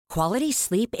Quality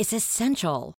sleep is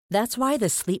essential. That's why the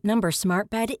Sleep Number Smart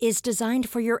Bed is designed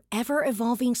for your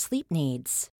ever-evolving sleep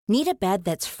needs. Need a bed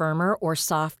that's firmer or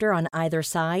softer on either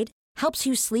side? Helps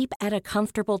you sleep at a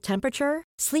comfortable temperature?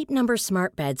 Sleep Number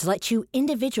Smart Beds let you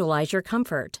individualize your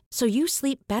comfort, so you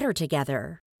sleep better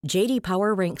together. J.D.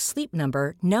 Power ranks Sleep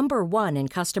Number number 1 in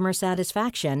customer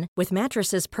satisfaction with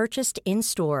mattresses purchased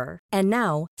in-store. And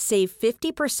now, save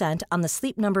 50% on the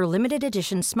Sleep Number Limited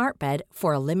Edition Smart Bed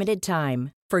for a limited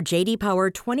time. For J.D. Power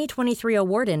 2023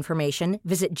 award information,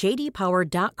 visit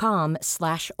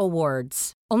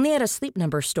jdpower.com/awards. Only at a Sleep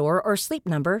Number store or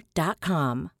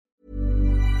sleepnumber.com.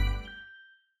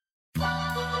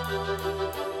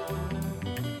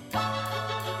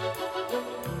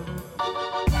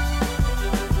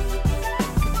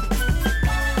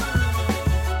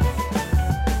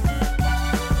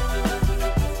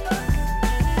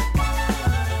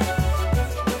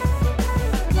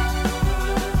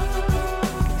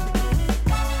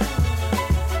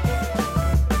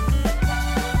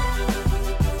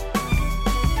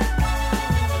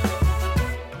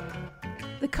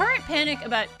 The current panic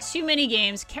about too many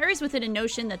games carries with it a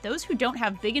notion that those who don't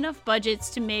have big enough budgets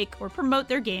to make or promote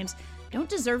their games don't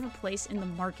deserve a place in the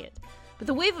market. But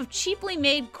the wave of cheaply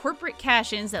made corporate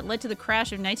cash-ins that led to the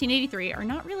crash of 1983 are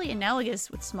not really analogous,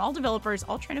 with small developers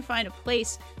all trying to find a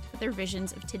place to put their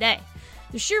visions of today.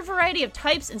 The sheer variety of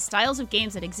types and styles of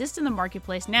games that exist in the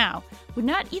marketplace now would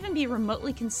not even be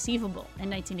remotely conceivable in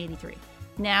 1983.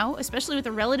 Now, especially with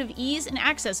the relative ease and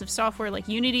access of software like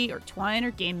Unity or Twine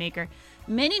or GameMaker,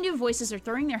 many new voices are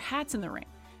throwing their hats in the ring.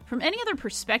 From any other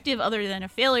perspective other than a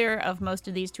failure of most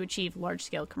of these to achieve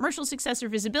large-scale commercial success or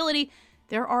visibility,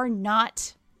 there are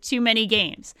not too many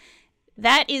games.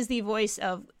 That is the voice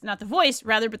of, not the voice,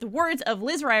 rather, but the words of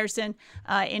Liz Ryerson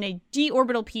in a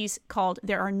D-Orbital piece called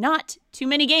 "There Are Not Too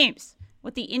Many Games: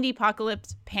 What the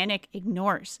Indie-Pocalypse Panic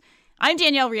Ignores." I'm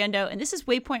Danielle Riendeau, and this is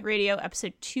Waypoint Radio,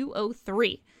 episode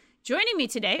 203. Joining me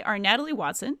today are Natalie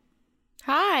Watson.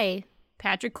 Hi.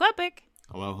 Patrick Klepek.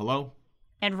 Hello, hello.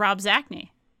 And Rob Zachney.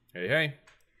 Hey, hey.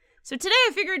 So today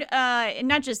I figured, and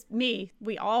not just me,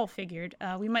 we all figured,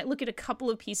 we might look at a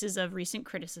couple of pieces of recent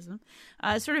criticism,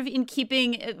 sort of in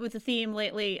keeping with the theme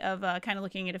lately of kind of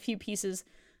looking at a few pieces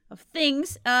of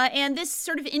things. And this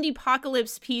sort of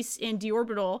indie-pocalypse piece in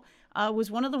D-Orbital was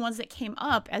one of the ones that came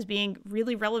up as being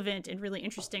really relevant and really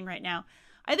interesting right now.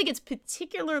 I think it's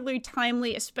particularly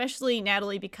timely, especially,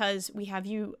 Natalie, because we have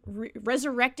you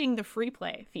resurrecting the free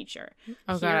play feature.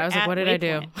 Oh, God, I was like, what did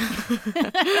Waypoint.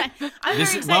 I do? I'm very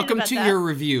excited Welcome about to that. your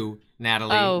review,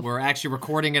 Natalie. Oh. We're actually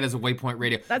recording it as a Waypoint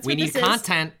Radio. That's we what need this is.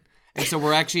 content. And so I'm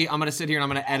going to sit here and I'm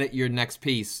going to edit your next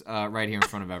piece right here in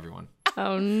front of everyone.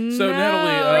 Oh, no. So, Bring out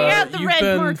Natalie, the you've red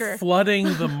been marker.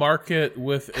 flooding the market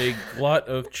with a glut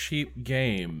of cheap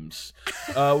games.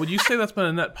 Would you say that's been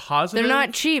a net positive? They're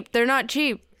not cheap. They're not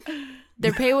cheap.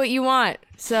 They're pay what you want.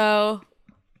 So,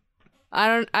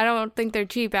 I don't think they're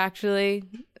cheap, actually.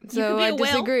 So, be I a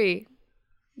whale. disagree.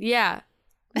 Yeah.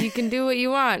 You can do what you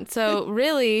want. So,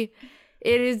 really,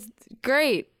 it is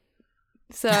great.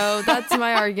 So, that's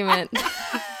my argument.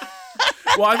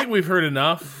 Well, I think we've heard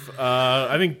enough.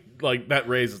 I think like that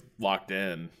raise locked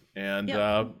in, and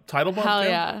title bump. Hell too?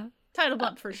 yeah. Title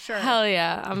bump for sure. Hell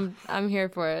yeah. I'm here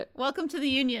for it. Welcome to the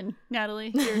union,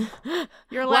 Natalie.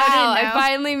 You're allowed Wow, in now. I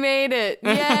finally made it.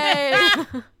 Yay.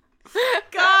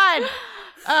 God.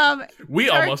 We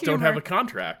dark almost don't humor. have a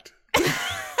contract.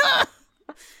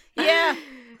 Yeah.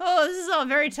 Oh, this is all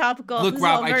very topical. Look, This is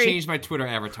Rob, all I very... changed my Twitter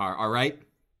avatar, all right?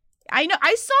 I know.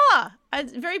 I saw.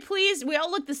 I'm very pleased. We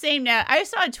all look the same now. I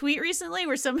saw a tweet recently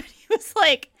where somebody was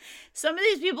like, some of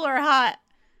these people are hot.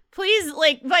 Please,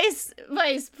 like, Vice,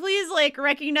 please, like,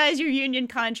 recognize your union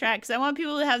contracts. I want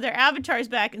people to have their avatars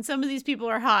back, and some of these people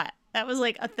are hot. That was,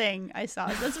 like, a thing I saw.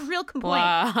 That's a real complaint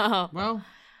Wow. Well,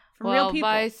 from real people.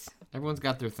 Vice, everyone's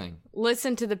got their thing.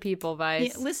 listen to the people,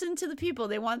 Vice. Yeah, listen to the people.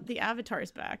 They want the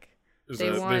avatars back.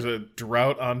 There's a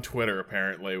drought on Twitter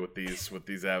apparently with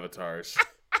these avatars.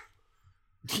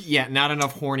 Yeah, not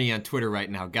enough horny on Twitter right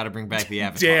now. Got to bring back the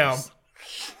avatars. Damn.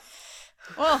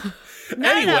 Oh,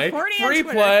 not Anyway, enough horny on free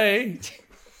Twitter. play.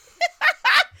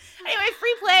 Anyway,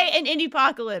 free play and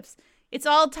indie-pocalypse. It's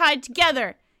all tied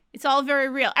together. It's all very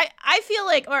real. I feel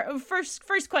like, or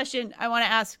first question I want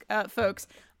to ask folks.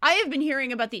 I have been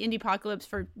hearing about the indie-pocalypse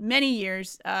for many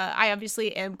years. I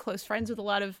obviously am close friends with a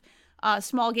lot of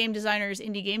small game designers,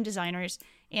 indie game designers.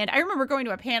 And I remember going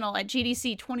to a panel at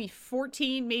GDC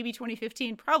 2014, maybe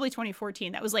 2015, probably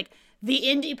 2014. That was like the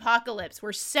indie-pocalypse,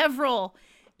 where several,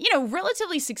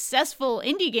 relatively successful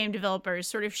indie game developers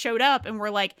sort of showed up and were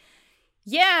like,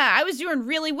 yeah, I was doing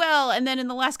really well. And then in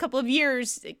the last couple of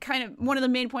years, kind of one of the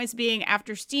main points being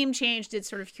after Steam changed its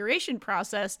sort of curation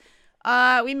process,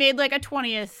 we made like a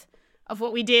 20th of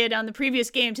what we did on the previous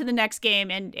game to the next game.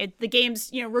 And the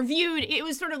games, reviewed, it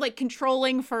was sort of like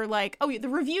controlling for like, oh, the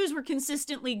reviews were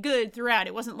consistently good throughout.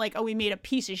 It wasn't like, oh, we made a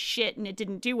piece of shit and it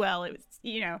didn't do well. It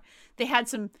was, they had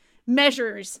some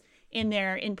measures in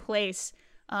there in place.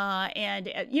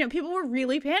 People were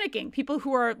really panicking. People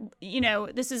who are,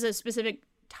 this is a specific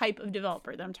type of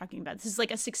developer that I'm talking about. This is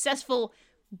like a successful,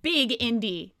 big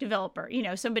indie developer,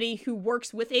 somebody who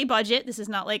works with a budget. This is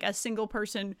not like a single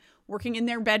person working in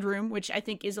their bedroom, which I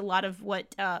think is a lot of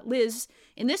what Liz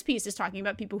in this piece is talking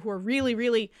about, people who are really,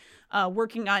 really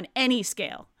working on any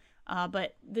scale.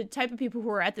 But the type of people who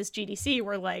are at this GDC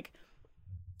were like,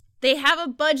 they have a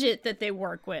budget that they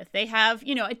work with. They have,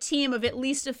 a team of at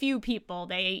least a few people.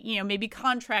 They, maybe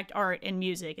contract art and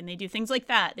music, and they do things like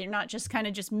that. They're not just kind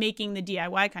of just making the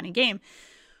DIY kind of game.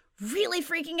 Really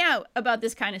freaking out about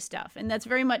this kind of stuff. And that's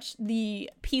very much the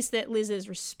piece that Liz is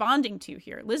responding to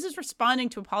here. Liz is responding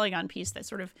to a Polygon piece that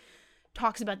sort of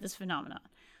talks about this phenomenon.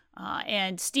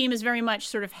 And Steam is very much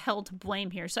sort of held to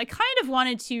blame here. So I kind of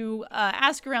wanted to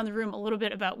ask around the room a little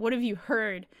bit about what have you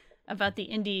heard about the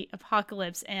indie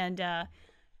apocalypse, and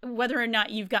whether or not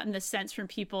you've gotten the sense from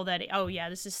people that, oh yeah,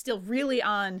 this is still really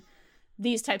on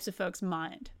these types of folks'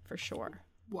 mind for sure.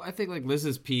 Well, I think like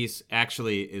Liz's piece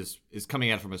actually is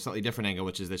coming at it from a slightly different angle,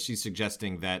 which is that she's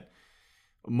suggesting that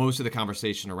most of the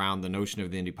conversation around the notion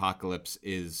of the indie apocalypse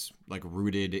is like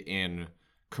rooted in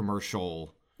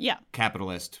commercial,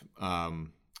 capitalist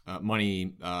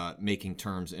money making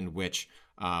terms, in which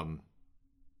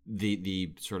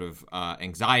the sort of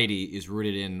anxiety is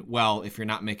rooted in, well, if you're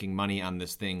not making money on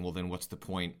this thing, well, then what's the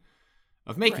point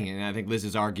of making it? And I think Liz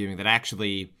is arguing that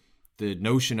actually the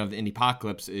notion of the indie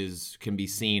apocalypse can be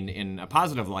seen in a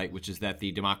positive light, which is that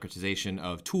the democratization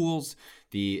of tools,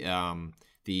 the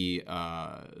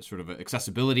sort of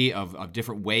accessibility of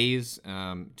different ways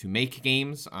to make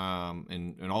games,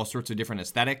 and all sorts of different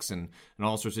aesthetics and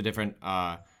all sorts of different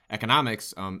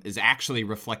economics is actually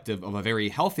reflective of a very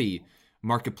healthy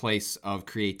marketplace of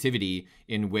creativity,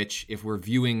 in which, if we're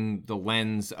viewing the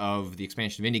lens of the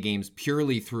expansion of indie games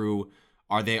purely through,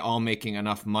 are they all making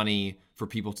enough money for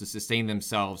people to sustain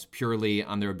themselves purely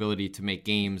on their ability to make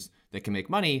games that can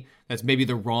make money, that's maybe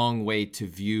the wrong way to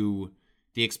view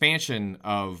the expansion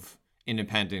of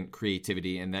independent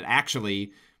creativity. And that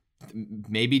actually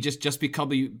maybe just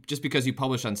because you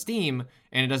publish on Steam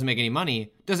and it doesn't make any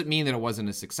money doesn't mean that it wasn't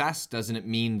a success. Doesn't it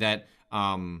mean that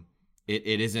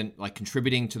it isn't like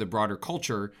contributing to the broader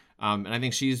culture? And I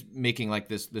think she's making like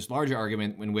this larger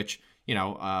argument in which,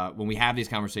 when we have these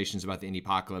conversations about the indie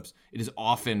apocalypse, it is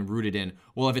often rooted in,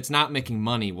 well, if it's not making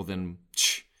money, well then,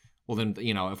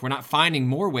 if we're not finding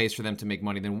more ways for them to make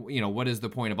money, then, what is the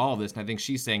point of all of this? And I think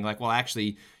she's saying like, well,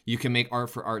 actually, you can make art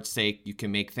for art's sake. You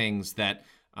can make things that,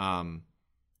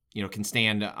 can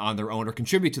stand on their own or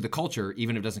contribute to the culture,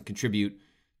 even if it doesn't contribute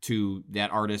to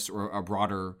that artist or a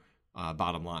broader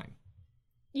bottom line.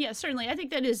 Yeah, certainly. I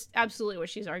think that is absolutely what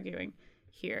she's arguing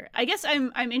here. I guess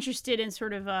I'm interested in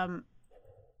sort of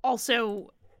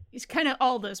also it's kind of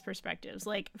all those perspectives,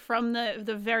 like from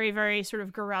the very, very sort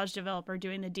of garage developer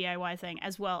doing the DIY thing,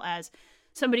 as well as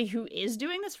somebody who is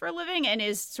doing this for a living and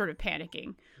is sort of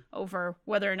panicking over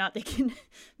whether or not they can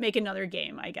make another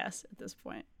game, I guess, at this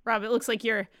point. Rob, it looks like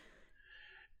you're...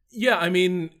 Yeah, I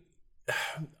mean,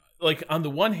 like, on the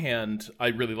one hand, I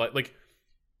really like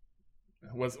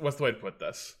what's the way to put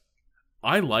this?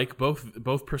 I like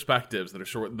both perspectives that are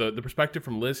short. The perspective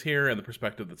from Liz here and the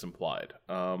perspective that's implied.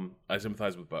 I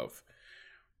sympathize with both.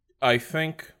 I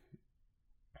think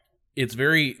it's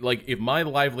very, like, if my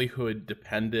livelihood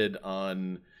depended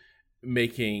on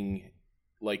making,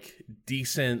 like,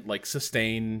 decent, like,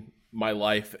 sustain my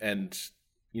life and,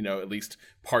 at least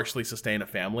partially sustain a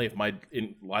family, if my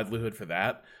livelihood for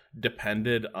that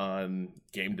depended on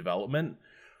game development,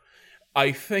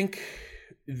 I think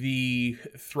the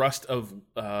thrust of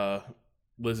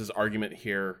Liz's argument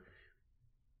here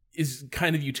is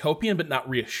kind of utopian, but not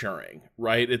reassuring,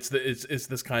 right? It's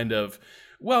this kind of,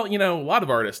 well, a lot of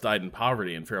artists died in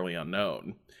poverty and fairly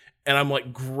unknown. And I'm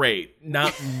like, great,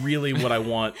 not really what I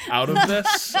want out of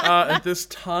this at this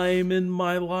time in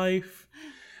my life.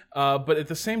 But at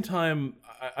the same time,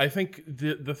 I think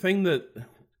the thing that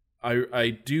I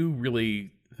do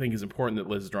really think is important that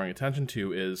Liz is drawing attention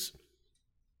to is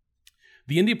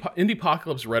the indie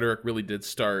apocalypse rhetoric really did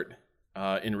start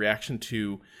in reaction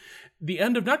to the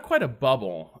end of not quite a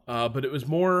bubble, but it was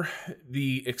more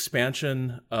the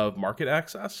expansion of market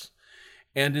access.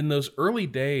 And in those early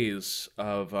days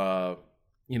of,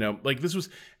 like this was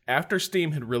after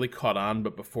Steam had really caught on,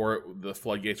 but before the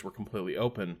floodgates were completely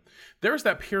open, there was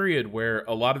that period where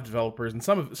a lot of developers, and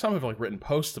some have like written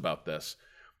posts about this.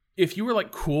 If you were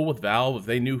like cool with Valve, if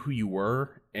they knew who you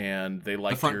were and they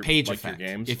liked The front page liked effect. your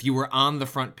games, If you were on the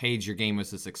front page, your game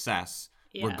was a success,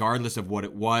 regardless of what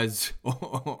it was,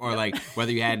 or like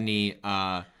whether you had any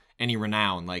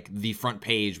renown. Like the front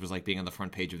page was like being on the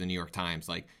front page of the New York Times.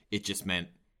 Like it just meant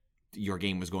your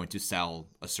game was going to sell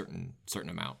a certain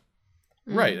amount.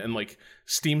 right? And like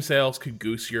Steam sales could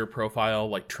goose your profile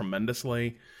like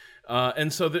tremendously,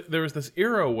 and so there was this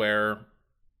era where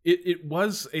it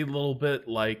was a little bit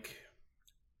like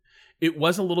it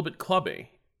was a little bit clubby,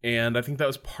 and I think that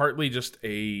was partly just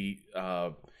a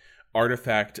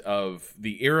artifact of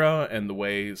the era and the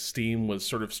way Steam was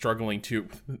sort of struggling to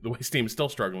the way Steam is still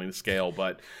struggling to scale,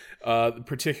 but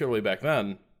particularly back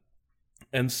then.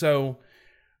 And so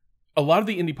a lot of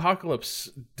the Indiepocalypse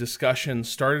discussion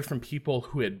started from people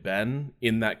who had been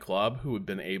in that club, who had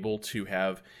been able to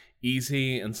have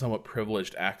easy and somewhat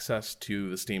privileged access to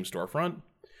the Steam storefront.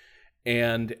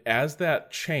 And as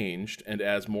that changed, and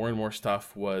as more and more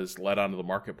stuff was let onto the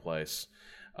marketplace,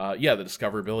 the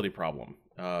discoverability problem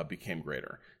became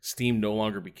greater. Steam no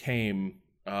longer became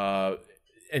an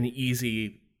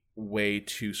easy way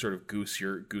to sort of goose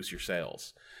your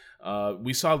sales.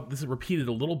 We saw this repeated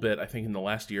a little bit, I think, in the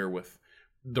last year with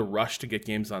the rush to get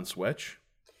games on Switch,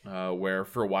 where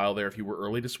for a while there, if you were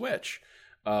early to Switch,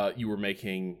 you were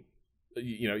making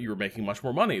much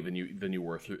more money than you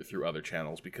were through other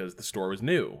channels because the store was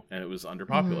new and it was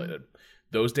underpopulated. Mm-hmm.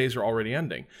 Those days are already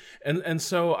ending, and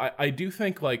so I do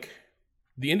think like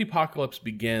the Indiepocalypse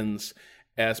begins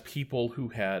as people who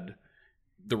had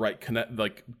the right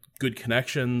good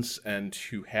connections and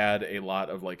who had a lot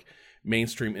of like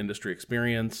mainstream industry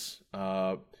experience.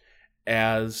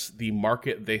 As the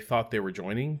market they thought they were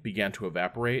joining began to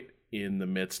evaporate in the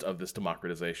midst of this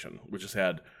democratization, which has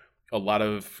had a lot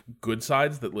of good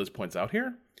sides that Liz points out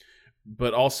here,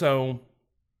 but also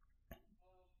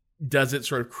does it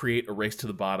sort of create a race to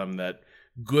the bottom that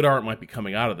good art might be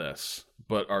coming out of this,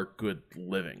 but are good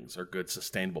livings, are good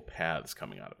sustainable paths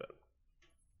coming out of it?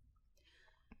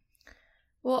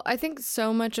 Well, I think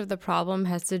so much of the problem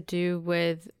has to do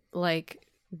with like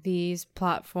these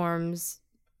platforms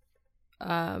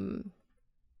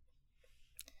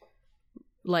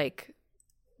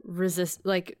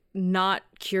not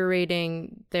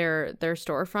curating their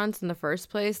storefronts in the first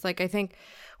place. Like I think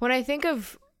when I think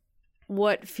of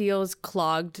what feels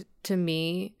clogged to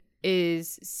me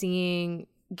is seeing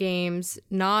games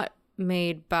not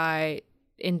made by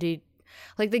indie,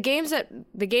 like the games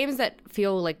that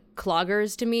feel like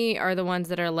cloggers to me are the ones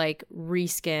that are like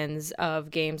reskins of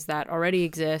games that already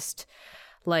exist,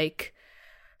 like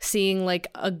seeing like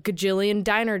a gajillion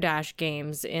Diner Dash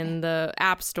games in the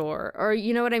App Store, or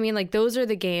you know what I mean? Like those are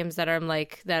the games that I'm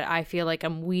like, that I feel like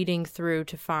I'm weeding through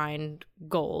to find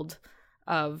gold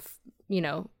of, you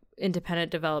know,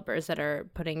 independent developers that are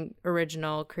putting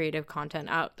original creative content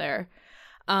out there.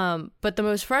 But the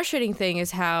most frustrating thing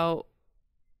is how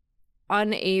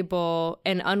unable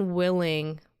and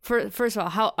unwilling, first of all,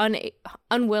 how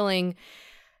unwilling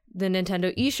the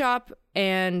Nintendo eShop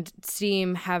and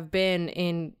Steam have been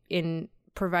in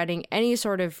providing any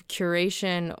sort of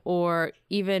curation, or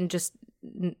even just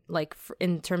like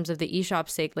in terms of the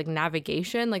eShop's sake, like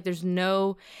navigation. Like there's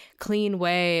no clean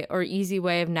way or easy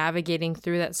way of navigating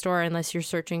through that store unless you're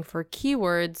searching for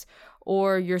keywords,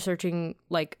 or you're searching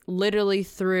like literally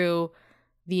through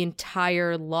the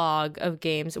entire log of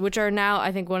games, which are now,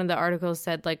 I think one of the articles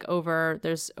said like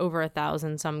there's over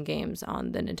 1,000 some games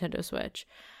on the Nintendo Switch.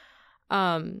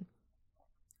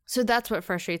 So that's what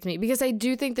frustrates me, because I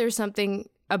do think there's something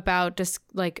about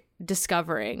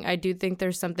discovering. I do think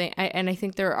there's something, and I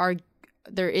think there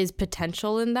is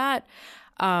potential in that.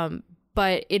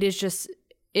 But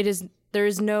there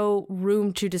is no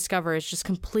room to discover. It's just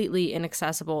completely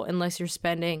inaccessible unless you're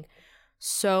spending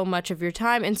so much of your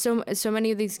time. And so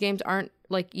many of these games aren't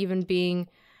like even being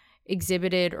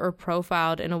exhibited or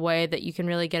profiled in a way that you can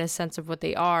really get a sense of what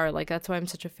they are. Like that's why I'm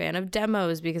such a fan of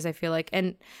demos, because I feel like,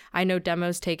 and I know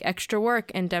demos take extra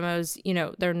work, and demos, you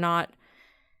know,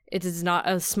 it is not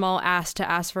a small ask to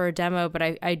ask for a demo, but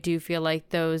I do feel like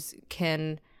those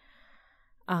can,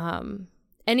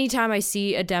 anytime I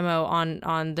see a demo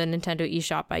on the Nintendo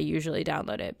eShop, I usually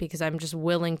download it, because I'm just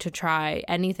willing to try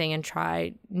anything and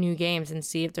try new games and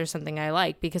see if there's something I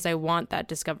like, because I want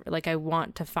that I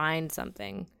want to find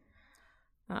something.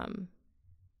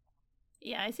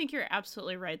 Yeah, I think you're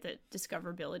absolutely right that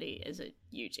discoverability is a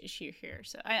huge issue here.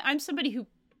 So I'm somebody who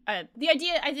the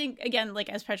idea, I think, again, like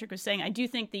as Patrick was saying, I do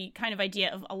think the kind of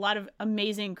idea of a lot of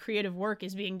amazing creative work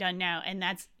is being done now, and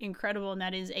that's incredible, and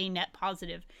that is a net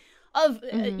positive of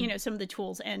some of the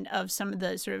tools and of some of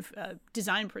the sort of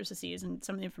design processes and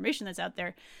some of the information that's out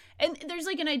there. And there's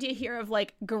like an idea here of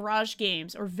like garage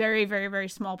games or very, very, very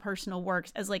small personal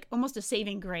works as like almost a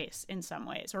saving grace in some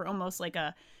ways, or almost like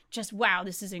a just, wow,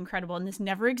 this is incredible. And this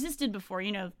never existed before,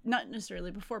 not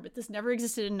necessarily before, but this never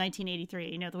existed in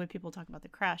 1983, the way people talk about the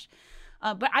crash.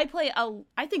 But I play,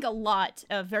 I think, a lot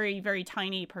of very, very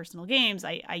tiny personal games.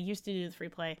 I used to do the free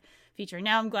play feature.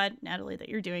 Now I'm glad, Natalie, that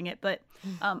you're doing it. But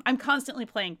I'm constantly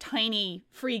playing tiny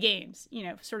free games,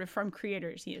 sort of from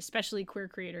creators, especially queer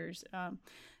creators,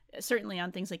 certainly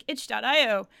on things like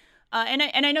itch.io.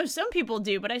 And I know some people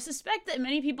do, but I suspect that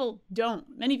many people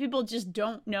don't. Many people just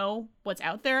don't know what's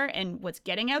out there and what's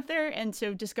getting out there. And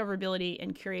so discoverability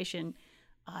and curation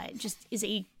just is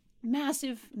a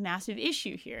massive, massive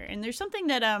issue here. And there's something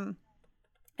that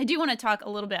I do want to talk a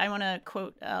little bit. I want to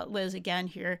quote Liz again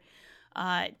here,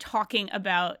 talking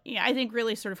about, I think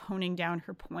really sort of honing down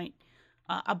her point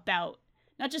about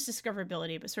not just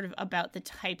discoverability, but sort of about the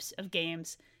types of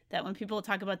games that when people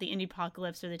talk about the indie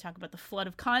apocalypse or they talk about the flood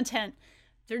of content,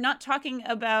 they're not talking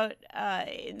about,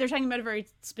 they're talking about a very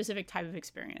specific type of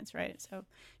experience, right? So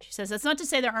she says, that's not to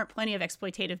say there aren't plenty of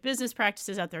exploitative business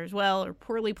practices out there as well, or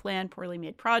poorly planned, poorly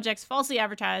made projects, falsely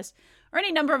advertised, or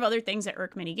any number of other things that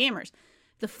irk many gamers.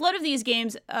 The flood of these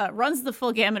games runs the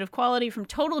full gamut of quality from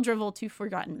total drivel to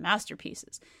forgotten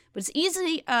masterpieces. But it's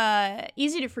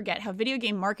easy to forget how video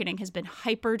game marketing has been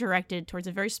hyper-directed towards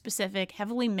a very specific,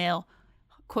 heavily male,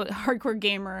 quote, hardcore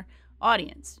gamer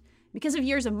audience. Because of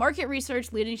years of market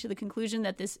research leading to the conclusion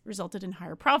that this resulted in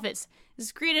higher profits, this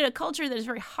has created a culture that is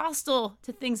very hostile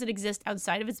to things that exist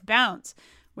outside of its bounds,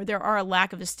 where there are a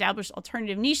lack of established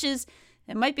alternative niches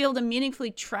that might be able to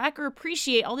meaningfully track or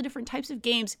appreciate all the different types of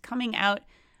games coming out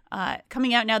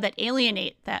now that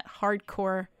alienate that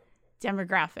hardcore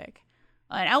demographic.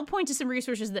 And I'll point to some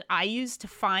resources that I use to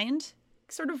find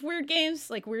sort of weird games,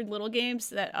 like weird little games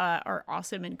that are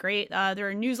awesome and great. There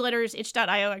are newsletters.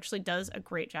 Itch.io actually does a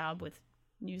great job with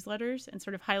newsletters and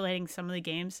sort of highlighting some of the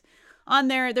games on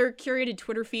there. There are curated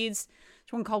Twitter feeds.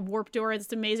 There's one called Warp Door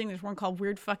that's amazing. There's one called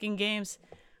Weird Fucking Games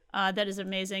that is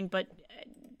amazing, but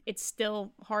it's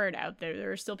still hard out there.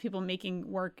 There are still people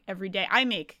making work every day. I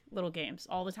make little games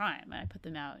all the time, and I put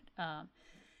them out.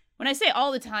 When I say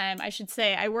all the time, I should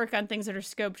say I work on things that are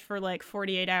scoped for like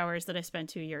 48 hours that I spend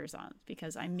 2 years on,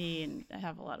 because I'm me and I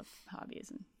have a lot of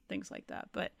hobbies and things like that.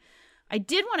 But I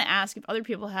did want to ask if other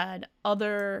people had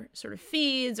other sort of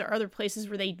feeds or other places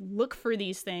where they look for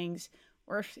these things,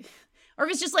 or if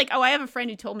it's just like, oh, I have a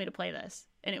friend who told me to play this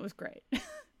and it was great.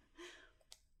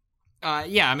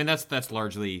 Yeah, I mean that's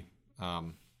largely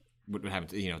what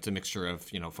happens. It's a mixture of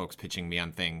folks pitching me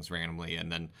on things randomly,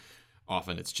 and then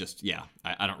often it's just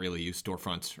I don't really use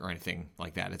storefronts or anything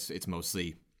like that. It's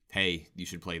mostly, hey, you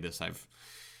should play this. I've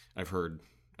heard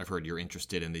you're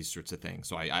interested in these sorts of things.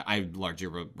 So I largely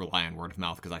rely on word of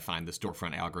mouth, because I find the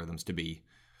storefront algorithms to be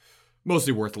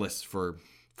mostly worthless for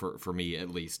me, at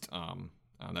least.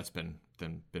 That's been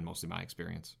mostly my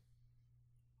experience.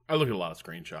 I look at a lot of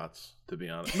screenshots, to be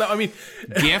honest. No, I mean,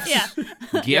 GIFs.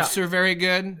 GIFs are very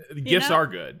good. GIFs are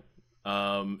good.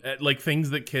 Like things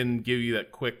that can give you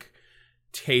that quick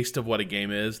taste of what a game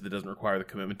is that doesn't require the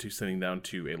commitment to sitting down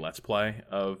to a let's play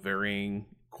of varying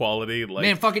quality. Like,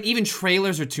 man, fucking even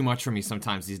trailers are too much for me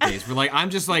sometimes these days. We're like, I'm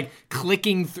just like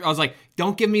clicking through. I was like,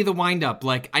 don't give me the wind up.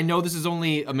 Like, I know this is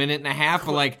only a minute and a half,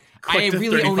 but like, I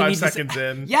really only need seconds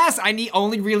in. Yes,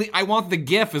 I want the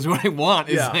GIF is what I want.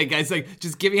 It's like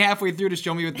just give me halfway through to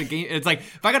show me what the game. It's like,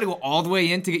 if I got to go all the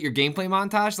way in to get your gameplay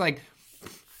montage, like,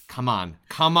 come on,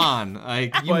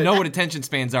 like know what attention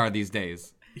spans are these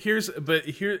days. Here's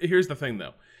the thing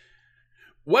though.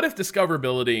 What if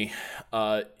discoverability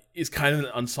is kind of an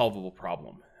unsolvable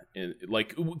problem?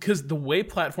 Because the way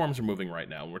platforms are moving right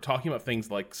now, and we're talking about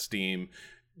things like Steam,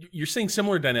 you're seeing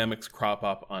similar dynamics crop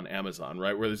up on Amazon,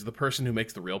 right? Where there's the person who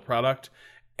makes the real product,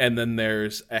 and then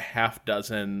there's a half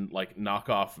dozen like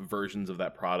knockoff versions of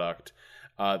that product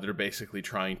that are basically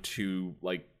trying to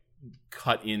like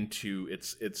cut into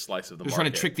its slice of the market. They're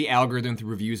trying to trick the algorithm through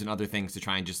reviews and other things to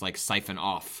try and just like siphon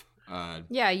off.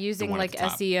 Using like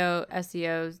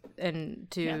SEO and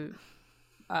to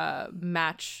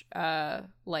match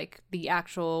like the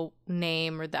actual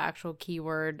name or the actual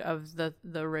keyword of the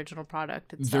original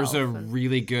product itself. There's a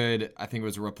really good, I think it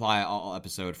was a Reply All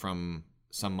episode from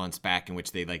some months back in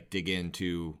which they like dig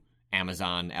into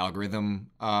Amazon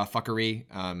algorithm fuckery,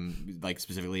 like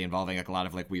specifically involving like a lot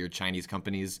of like weird Chinese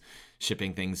companies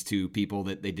shipping things to people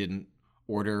that they didn't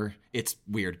order. It's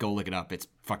weird. Go look it up. It's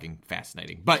fucking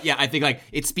fascinating. But yeah, I think like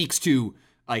it speaks to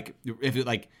like if it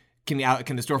like can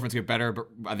the storefronts get better? But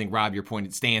I think Rob, your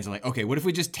point stands. Like, okay, what if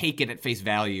we just take it at face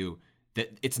value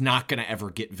that it's not going to ever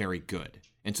get very good?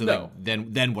 And so No.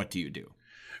 then what do you do?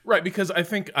 Right, because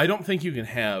I don't think you can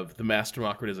have the mass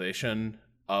democratization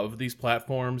of these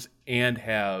platforms and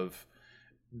have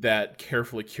that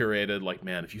carefully curated, like,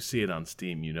 man, if you see it on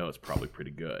Steam, you know it's probably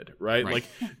pretty good, right? Right. Like,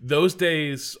 those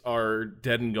days are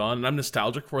dead and gone, and I'm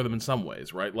nostalgic for them in some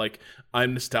ways, right? Like,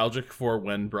 I'm nostalgic for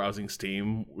when browsing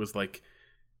Steam was, like,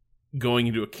 going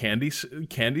into a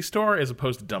candy store as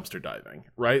opposed to dumpster diving,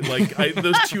 right? Like,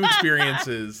 those two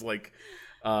experiences, like,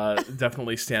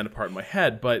 definitely stand apart in my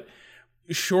head, but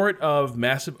short of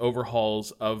massive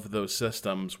overhauls of those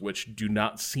systems, which do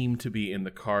not seem to be in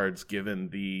the cards given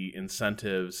the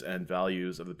incentives and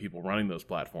values of the people running those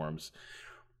platforms,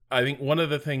 I think one of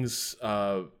the things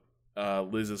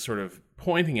Liz is sort of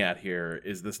pointing at here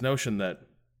is this notion that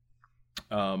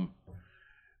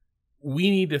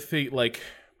we need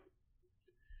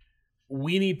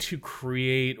to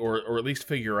create or at least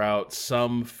figure out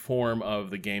some form of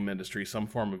the game industry, some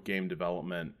form of game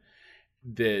development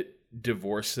that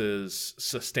divorces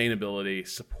sustainability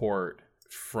support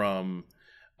from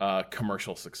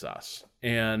commercial success.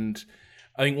 And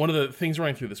I think one of the things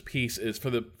running through this piece is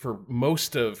for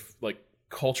most of like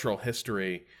cultural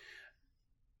history,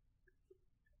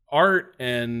 art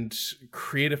and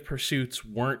creative pursuits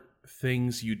weren't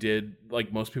things you did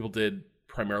like most people did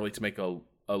primarily to make a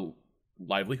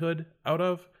livelihood out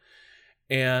of.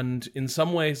 And in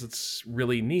some ways it's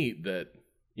really neat that,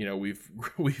 you know, we've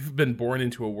been born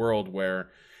into a world where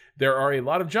there are a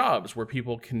lot of jobs where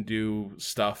people can do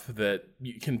stuff that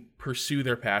you can pursue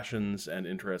their passions and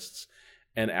interests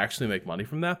and actually make money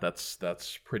from that.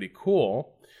 That's pretty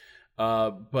cool.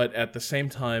 But at the same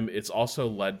time, it's also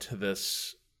led to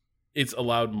this. It's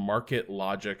allowed market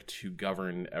logic to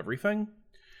govern everything.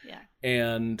 Yeah.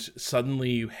 And suddenly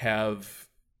you have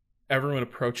everyone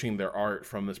approaching their art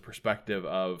from this perspective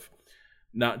of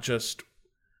not just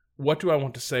what do I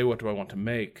want to say, what do I want to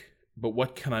make, but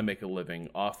what can I make a living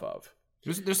off of?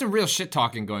 There's some real shit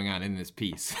talking going on in this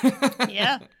piece.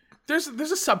 Yeah. There's a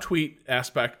subtweet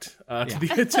aspect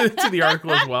to the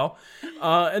article as well.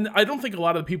 And I don't think a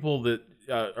lot of the people that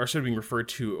are sort of being referred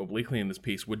to obliquely in this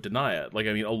piece would deny it. Like,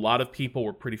 I mean, a lot of people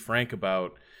were pretty frank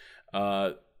about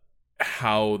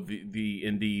how the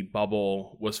indie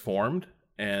bubble was formed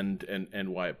and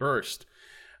why it burst.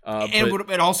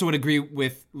 But also would agree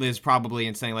with Liz probably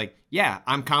in saying like, yeah,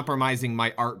 I'm compromising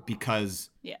my art because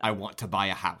I want to buy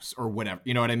a house or whatever.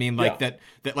 You know what I mean? Like that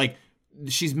like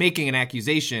she's making an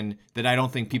accusation that I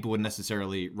don't think people would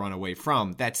necessarily run away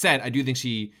from. That said, I do think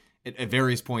she at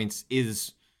various points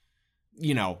is,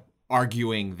 you know,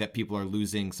 arguing that people are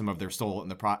losing some of their soul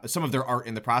in some of their art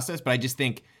in the process. But I just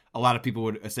think a lot of people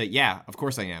would say, yeah, of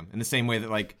course I am. In the same way that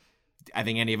like, I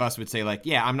think any of us would say like,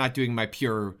 yeah, I'm not doing my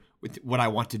pure with what I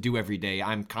want to do every day.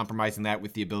 I'm compromising that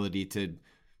with the ability to,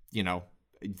 you know,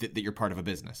 that you're part of a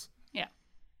business. Yeah.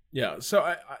 Yeah.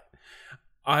 So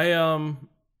I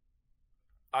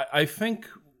think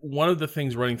one of the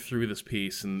things running through this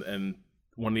piece and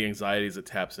one of the anxieties it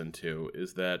taps into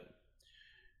is that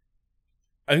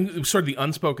I think sort of the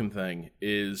unspoken thing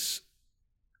is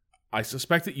I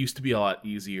suspect it used to be a lot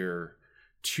easier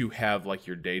to have like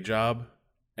your day job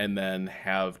and then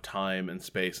have time and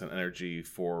space and energy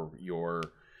for your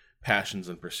passions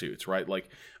and pursuits, right? Like,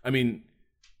 I mean,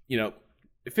 you know,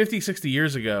 50, 60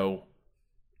 years ago,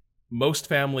 most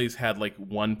families had like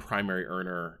one primary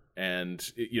earner and,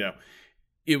 you know,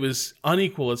 it was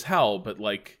unequal as hell, but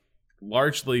like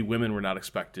largely women were not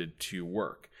expected to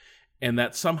work. And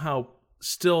that somehow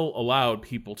still allowed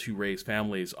people to raise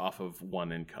families off of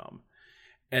one income.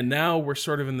 And now we're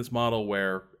sort of in this model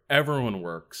where everyone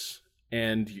works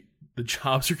and the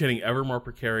jobs are getting ever more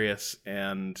precarious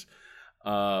and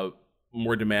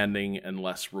more demanding and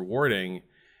less rewarding.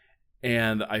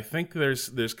 And I think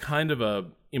there's kind of a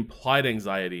implied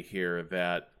anxiety here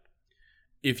that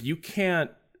if you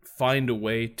can't find a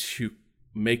way to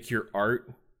make your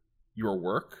art your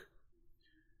work,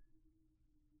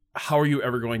 how are you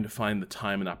ever going to find the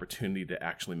time and opportunity to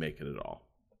actually make it at all?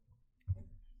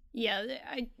 Yeah,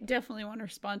 I definitely want to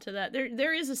respond to that.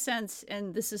 There is a sense,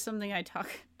 and this is something I talk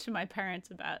to my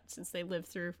parents about since they lived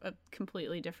through a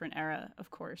completely different era,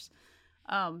 of course.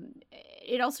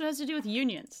 It also has to do with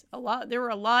unions. There were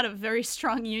a lot of very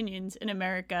strong unions in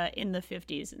America in the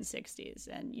 50s and 60s,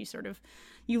 and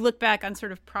you look back on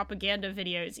sort of propaganda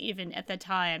videos even at the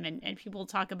time, and people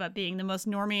talk about being the most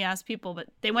normie-ass people, but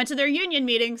they went to their union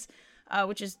meetings,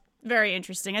 which is very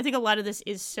interesting. I think a lot of this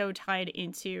is so tied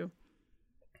into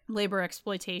labor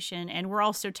exploitation, and we're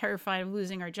all so terrified of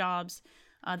losing our jobs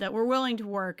that we're willing to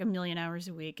work 1 million hours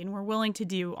a week, and we're willing to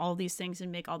do all these things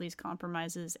and make all these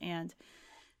compromises. And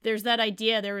there's that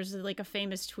idea, there was like a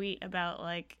famous tweet about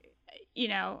like, you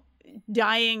know,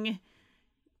 dying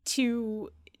to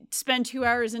spend 2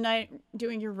 hours a night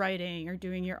doing your writing or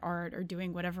doing your art or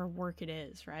doing whatever work it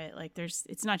is, right? Like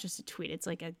it's not just a tweet, it's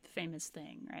like a famous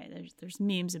thing, right? There's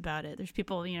memes about it. There's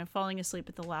people, you know, falling asleep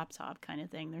at the laptop kind of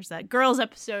thing. There's that Girls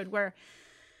episode where,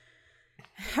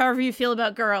 however you feel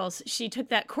about Girls, she took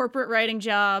that corporate writing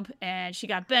job and she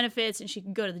got benefits and she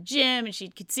could go to the gym and she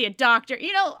could see a doctor,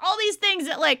 you know, all these things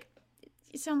that like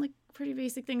sound like pretty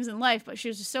basic things in life, but she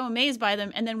was just so amazed by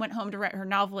them, and then went home to write her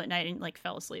novel at night and like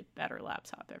fell asleep at her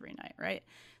laptop every night, right?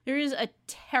 There is a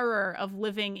terror of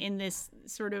living in this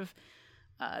sort of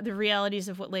the realities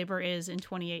of what labor is in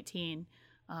 2018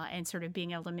 and sort of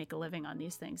being able to make a living on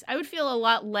these things. I would feel a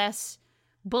lot less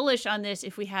bullish on this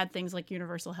if we had things like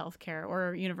universal health care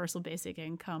or universal basic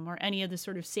income or any of the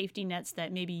sort of safety nets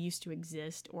that maybe used to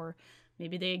exist, or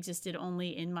maybe they existed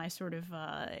only in my sort of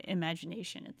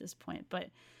imagination at this point. But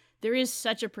there is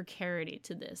such a precarity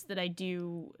to this that I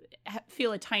do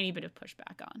feel a tiny bit of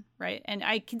pushback on, right? And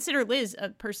I consider Liz a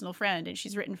personal friend, and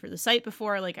she's written for the site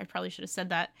before. Like, I probably should have said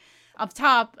that up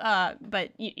top,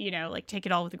 but, you know, like, take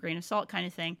it all with a grain of salt kind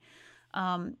of thing.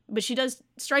 But she does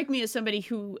strike me as somebody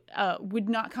who would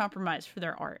not compromise for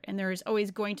their art. And there is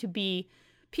always going to be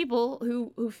people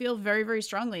who feel very, very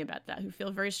strongly about that, who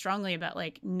feel very strongly about,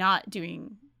 like, not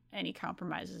doing any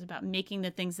compromises, about making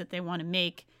the things that they want to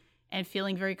make, and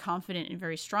feeling very confident and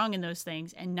very strong in those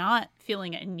things, and not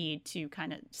feeling a need to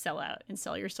kind of sell out and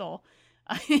sell your soul,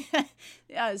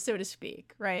 so to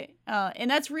speak, right? And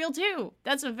that's real too.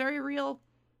 That's a very real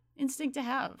instinct to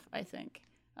have, I think.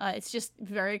 It's just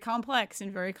very complex and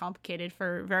very complicated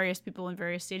for various people in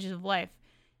various stages of life.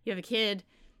 You have a kid,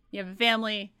 you have a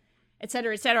family, et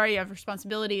cetera, you have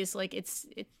responsibilities. Like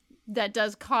that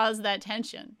does cause that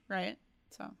tension, right?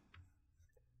 So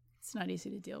it's not easy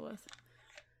to deal with.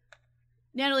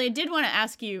 Natalie, I did want to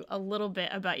ask you a little bit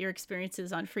about your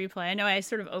experiences on free play. I know I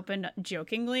sort of opened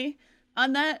jokingly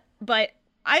on that, but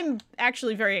I'm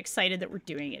actually very excited that we're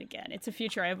doing it again. It's a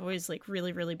future I've always like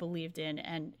really, really believed in,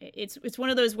 and it's one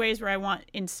of those ways where I want,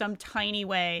 in some tiny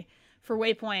way, for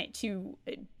Waypoint to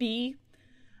be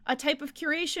a type of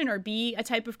curation or be a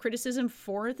type of criticism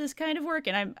for this kind of work.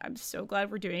 And I'm so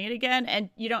glad we're doing it again. And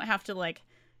you don't have to like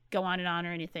go on and on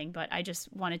or anything, but I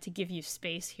just wanted to give you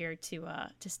space here to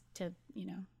you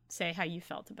know, say how you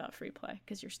felt about free play,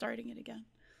 because you're starting it again.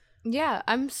 Yeah,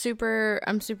 I'm super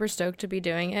stoked to be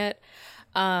doing it.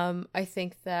 I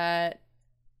think that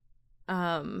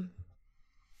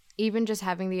even just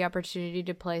having the opportunity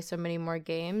to play so many more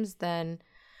games than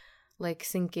like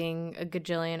sinking a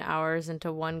gajillion hours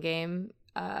into one game,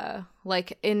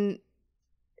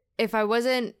 if I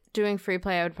wasn't doing free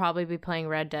play, I would probably be playing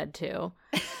Red Dead 2.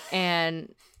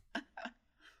 And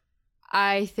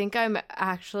I think I'm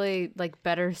actually like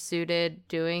better suited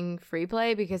doing free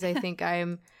play, because I think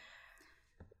I'm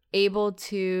able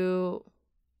to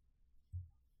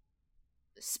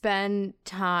spend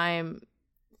time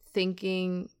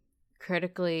thinking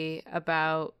critically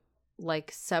about like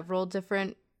several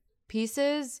different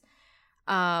pieces,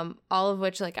 all of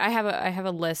which, like, I have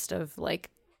a list of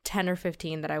like 10 or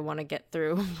 15 that I want to get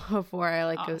through before I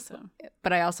like awesome. go,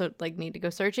 but I also like need to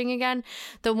go searching again.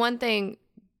 The one thing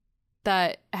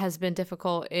that has been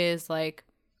difficult is like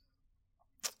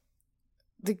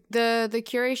the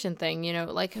curation thing, you know,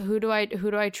 like who do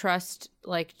I trust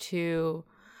like to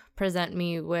present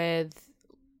me with,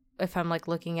 if I'm like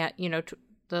looking at, you know,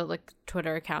 the like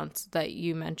Twitter accounts that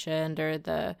you mentioned or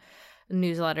the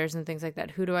newsletters and things like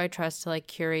that. Who do I trust to like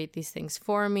curate these things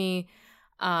for me?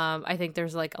 I think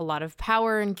there's like a lot of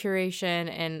power in curation,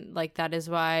 and like that is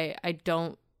why I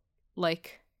don't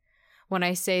like when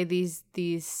I say these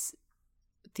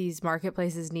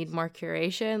marketplaces need more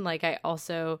curation. Like I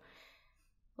also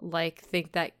like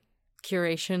think that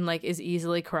curation like is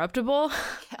easily corruptible.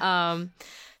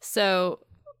 So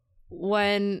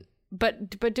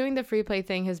but doing the free play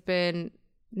thing has been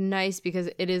nice because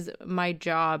it is my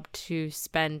job to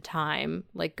spend time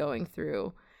like going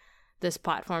through this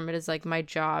platform. It is like my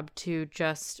job to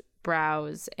just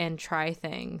browse and try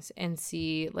things and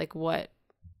see like what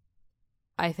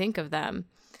I think of them.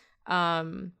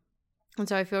 And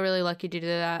so I feel really lucky to do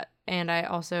that. And I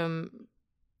also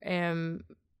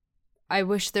I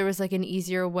wish there was like an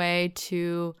easier way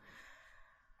to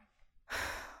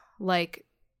like,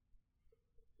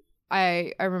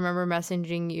 I remember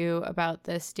messaging you about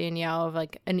this, Danielle, of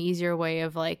like an easier way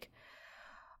of like,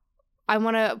 I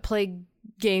want to play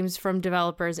games from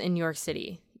developers in New York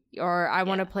City, or I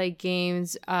want to play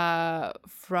games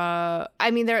from,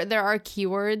 I mean, there are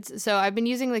keywords. So I've been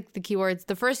using like the keywords.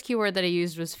 The first keyword that I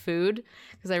used was food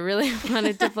because I really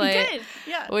wanted to play it,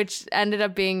 which ended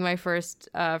up being my first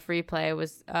free play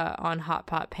was on Hot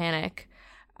Pot Panic.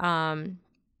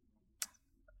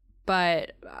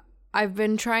 But I've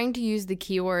been trying to use the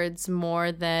keywords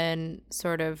more than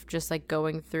sort of just like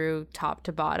going through top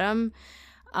to bottom.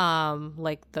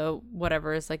 Like the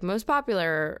whatever is like most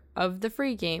popular of the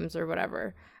free games or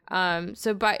whatever.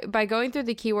 So by going through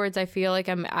the keywords, I feel like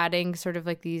I'm adding sort of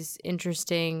like these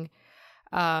interesting,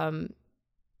 like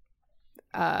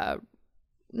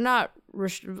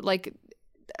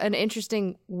an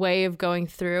interesting way of going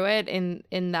through it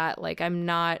in that like I'm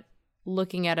not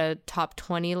looking at a top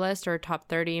 20 list or a top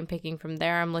 30 and picking from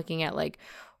there. I'm looking at like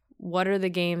what are the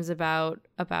games about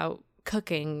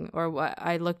cooking, or what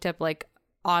I looked up like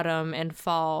autumn and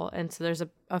fall, and so there's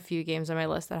a few games on my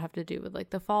list that have to do with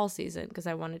like the fall season because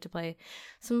I wanted to play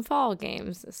some fall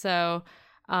games. So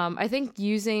I think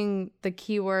using the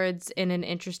keywords in an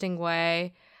interesting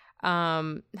way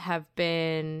have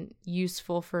been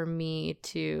useful for me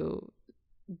to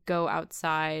go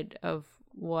outside of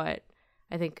what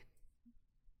I think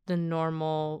the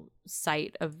normal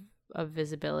site of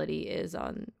visibility is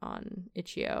on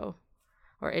itch.io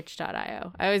or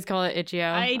itch.io. I always call it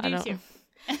itch.io. I do too.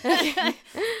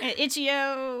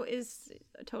 Itch.io is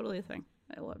totally a thing.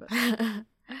 I love it.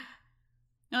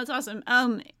 No, it's awesome.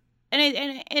 And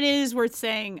it is worth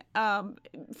saying,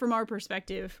 from our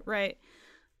perspective, right?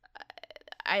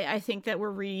 I think that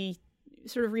we're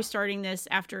sort of restarting this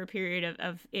after a period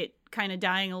of it kind of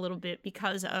dying a little bit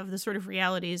because of the sort of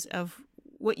realities of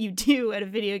what you do at a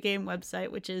video game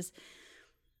website, which is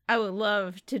I would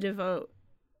love to devote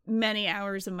many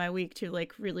hours of my week to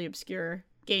like really obscure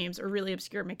games or really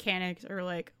obscure mechanics, or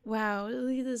like, wow,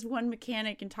 look at this one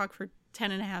mechanic and talk for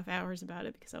 10.5 hours about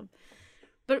it because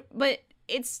but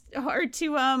it's hard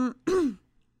to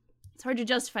it's hard to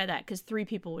justify that because 3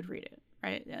 people would read it,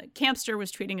 right? Campster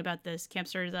was tweeting about this.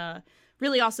 Campster is a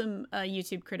really awesome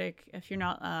YouTube critic. If you're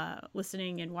not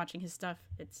listening and watching his stuff,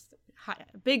 it's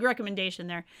a big recommendation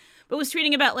there. But was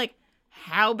tweeting about like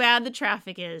how bad the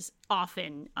traffic is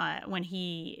often when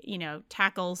he,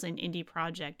 tackles an indie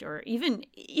project, or even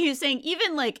he was saying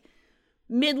even like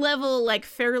mid-level, like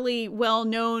fairly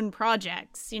well-known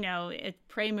projects,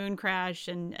 Prey Moon Crash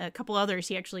and a couple others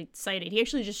he actually cited. He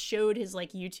actually just showed his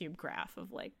like YouTube graph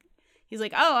of like, he's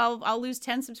like, oh, I'll lose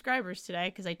 10 subscribers today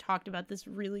because I talked about this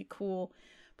really cool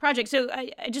project. So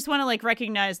I just want to like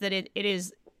recognize that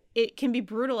it can be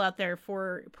brutal out there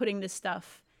for putting this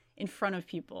stuff in front of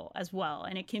people as well.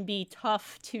 And it can be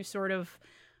tough to sort of,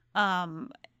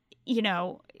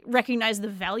 recognize the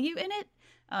value in it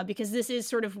because this is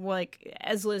sort of like,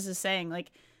 as Liz is saying,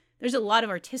 like there's a lot of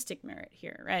artistic merit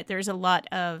here, right? There's a lot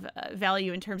of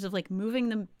value in terms of like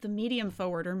moving the medium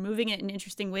forward or moving it in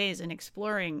interesting ways and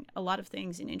exploring a lot of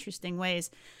things in interesting ways,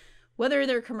 whether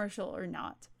they're commercial or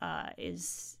not,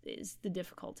 is the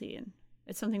difficulty. And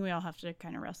it's something we all have to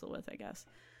kind of wrestle with, I guess.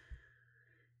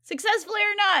 Successfully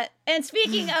or not. And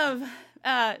speaking of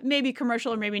maybe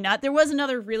commercial or maybe not, there was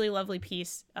another really lovely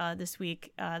piece this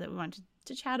week that we wanted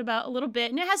to chat about a little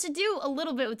bit. And it has to do a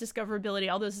little bit with discoverability,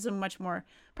 although this is a much more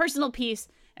personal piece.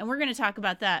 And we're going to talk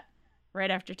about that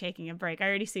right after taking a break. I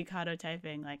already see Kato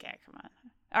typing like, hey, come on.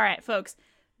 All right, folks.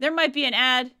 There might be an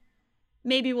ad.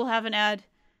 Maybe we'll have an ad.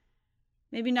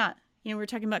 Maybe not. We're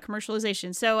talking about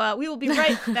commercialization. So we will be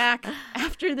right back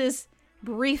after this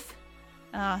brief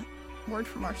word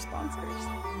from our sponsors.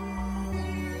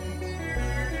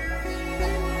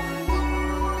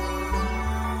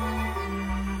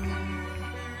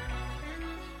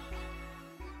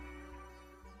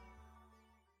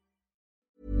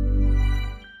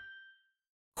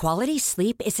 Quality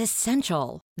sleep is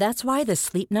essential. That's why the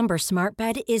Sleep Number Smart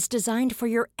Bed is designed for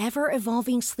your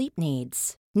ever-evolving sleep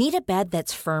needs. Need a bed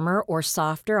that's firmer or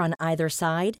softer on either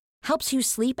side? Helps you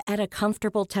sleep at a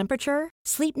comfortable temperature?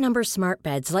 Sleep Number Smart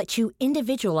Beds let you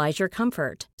individualize your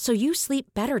comfort so you sleep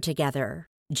better together.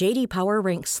 J.D. Power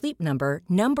ranks Sleep Number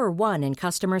number 1 in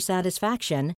customer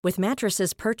satisfaction with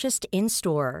mattresses purchased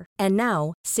in-store. And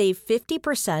now, save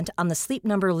 50% on the Sleep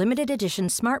Number Limited Edition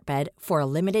Smart Bed for a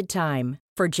limited time.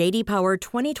 For J.D. Power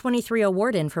 2023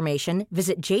 award information,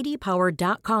 visit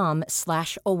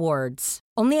jdpower.com/awards.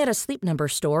 Only at a Sleep Number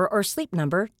store or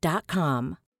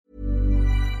sleepnumber.com.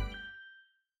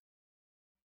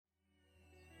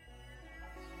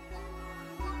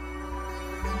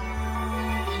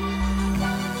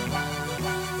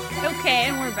 Okay,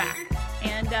 and we're back.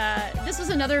 And this was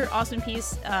another awesome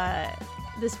piece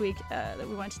this week that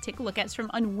we wanted to take a look at. It's from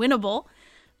Unwinnable.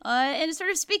 and sort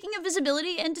of speaking of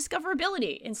visibility and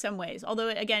discoverability in some ways. Although,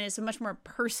 again, it's a much more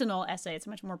personal essay. It's a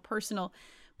much more personal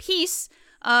piece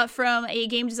from a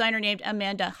game designer named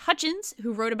Amanda Hutchins,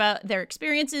 who wrote about their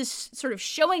experiences sort of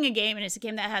showing a game, and it's a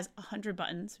game that has 100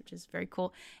 buttons, which is very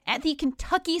cool, at the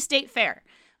Kentucky State Fair.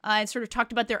 And sort of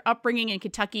talked about their upbringing in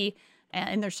Kentucky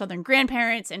and their Southern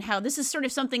grandparents, and how this is sort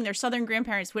of something their Southern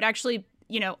grandparents would actually,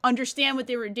 understand what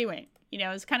they were doing.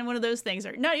 It's kind of one of those things,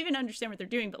 or not even understand what they're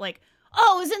doing, but like,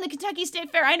 oh, it was in the Kentucky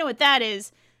State Fair. I know what that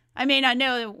is. I may not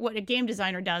know what a game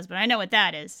designer does, but I know what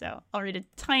that is. So I'll read a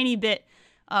tiny bit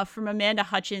from Amanda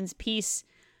Hutchins' piece,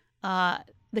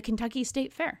 The Kentucky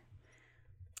State Fair.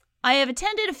 I have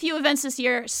attended a few events this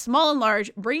year, small and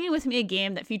large, bringing with me a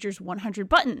game that features 100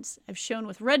 buttons. I've shown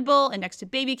with Red Bull and next to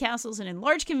baby castles and in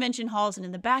large convention halls and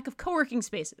in the back of co-working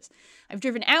spaces. I've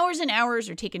driven hours and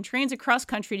hours or taken trains across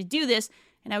country to do this,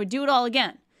 and I would do it all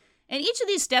again. And each of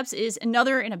these steps is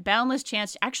another in a boundless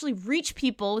chance to actually reach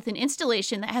people with an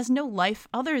installation that has no life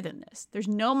other than this. There's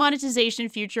no monetization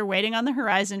future waiting on the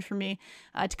horizon for me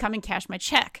to come and cash my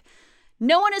check.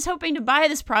 No one is hoping to buy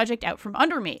this project out from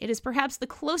under me. It is perhaps the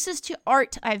closest to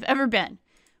art I've ever been,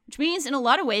 which means in a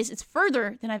lot of ways it's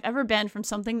further than I've ever been from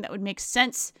something that would make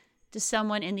sense to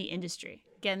someone in the industry.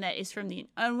 Again, that is from the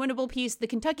unwinnable piece, The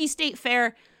Kentucky State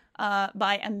Fair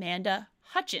by Amanda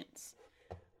Hutchins.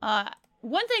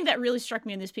 One thing that really struck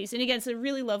me in this piece, and again, it's a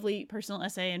really lovely personal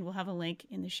essay, and we'll have a link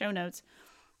in the show notes,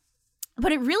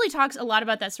 but it really talks a lot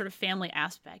about that sort of family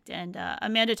aspect. And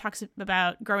Amanda talks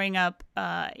about growing up,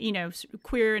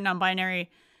 queer and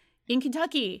non-binary in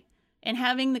Kentucky, and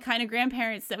having the kind of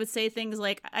grandparents that would say things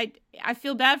like, I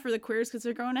feel bad for the queers because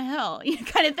they're going to hell,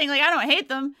 kind of thing. Like, I don't hate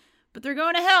them, but they're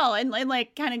going to hell. And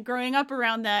like kind of growing up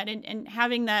around that and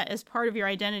having that as part of your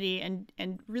identity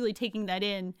and really taking that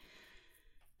in.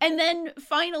 And then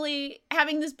finally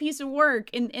having this piece of work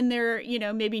in their,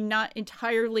 maybe not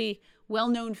entirely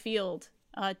well-known field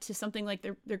to something like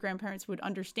their grandparents would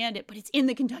understand it, but it's in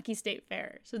the Kentucky State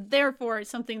Fair. So therefore it's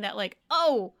something that like,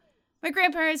 oh, my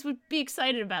grandparents would be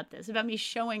excited about this, about me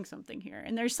showing something here.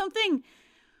 And there's something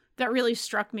that really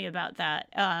struck me about that.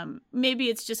 Maybe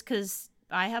it's just because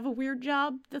I have a weird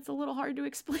job that's a little hard to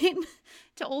explain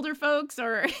to older folks,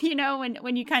 or,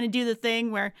 when you kind of do the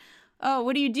thing where, oh,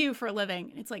 what do you do for a living?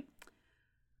 And it's like,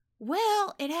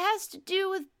 well, it has to do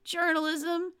with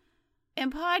journalism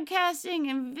and podcasting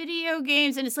and video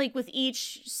games. And it's like with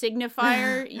each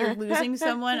signifier, you're losing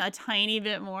someone a tiny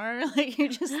bit more. Like, you're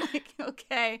just like,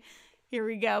 okay, here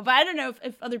we go. But I don't know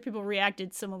if other people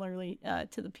reacted similarly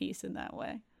to the piece in that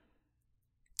way.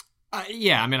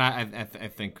 Yeah, I mean, I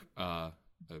think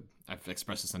I've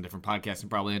expressed this on different podcasts and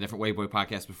probably on a different Wayboy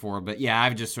podcast before, but yeah,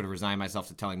 I've just sort of resigned myself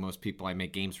to telling most people I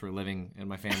make games for a living in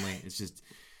my family. It's just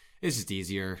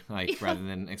easier, like, rather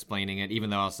than explaining it, even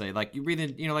though I'll say, like, you read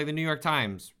the, like the New York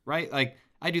Times, right? Like,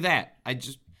 I do that. I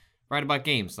just write about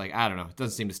games. Like, I don't know. It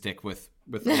doesn't seem to stick with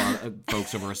a lot of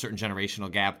folks over a certain generational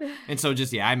gap. And so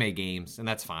just, yeah, I make games, and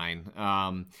that's fine.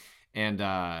 My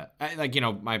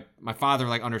father,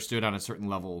 like, understood on a certain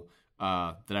level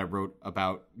that I wrote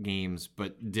about games,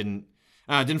 but didn't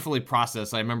fully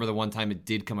process. I remember the one time it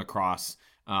did come across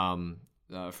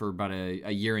for about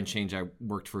a year and change. I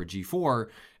worked for G4,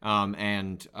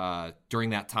 and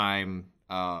during that time,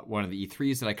 one of the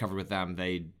E3s that I covered with them,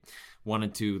 they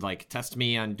wanted to like test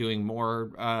me on doing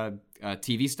more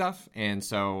TV stuff, and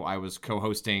so I was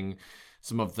co-hosting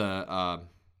some of the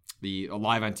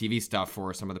live on TV stuff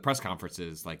for some of the press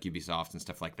conferences, like Ubisoft and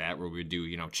stuff like that, where we would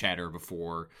do chatter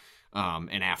before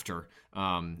and after,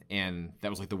 and that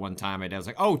was like the one time my dad was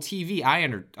like, "Oh, TV,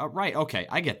 right, okay,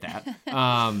 I get that."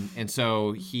 And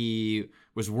so he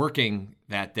was working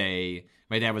that day.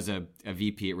 My dad was a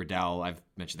VP at Riddell. I've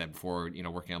mentioned that before.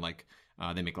 Working on like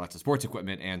they make lots of sports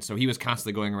equipment, and so he was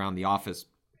constantly going around the office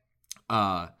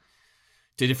to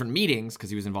different meetings because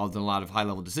he was involved in a lot of high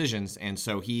level decisions, and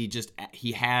so he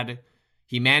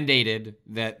mandated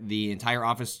that the entire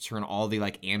office turn all the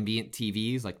like ambient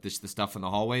TVs, like the stuff in the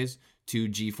hallways, to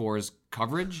G4's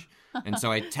coverage. And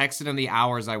so I texted him the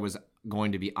hours I was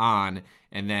going to be on,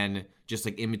 and then just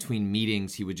like in between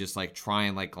meetings, he would just like try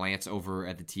and like glance over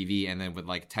at the TV, and then would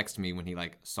like text me when he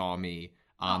like saw me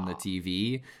on the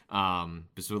TV.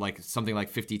 So like something like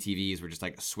 50 TVs were just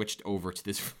like switched over to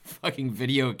this fucking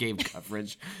video game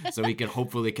coverage so he could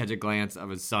hopefully catch a glance of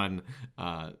his son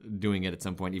doing it at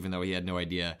some point, even though he had no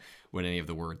idea what any of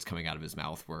the words coming out of his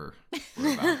mouth were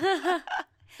about.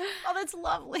 Oh, that's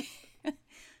lovely.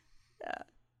 Yeah.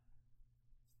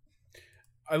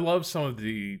 I love some of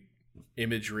the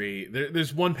imagery.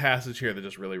 There's one passage here that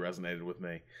just really resonated with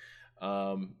me.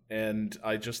 And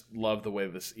I just love the way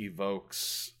this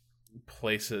evokes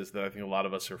places that I think a lot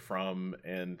of us are from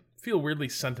and feel weirdly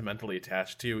sentimentally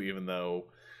attached to, even though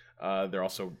they're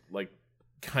also like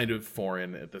kind of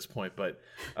foreign at this point. But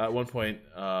at one point,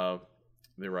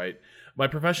 they write, "My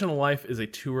professional life is a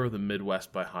tour of the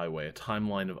Midwest by highway, a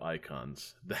timeline of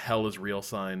icons. The hell is real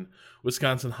sign,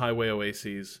 Wisconsin highway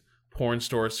oases, porn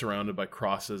stores surrounded by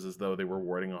crosses as though they were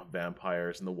warding off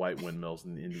vampires, and the white windmills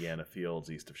in the Indiana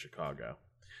fields east of Chicago."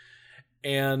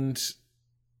 And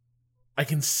I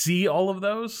can see all of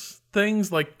those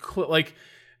things, like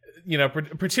you know,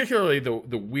 particularly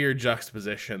the weird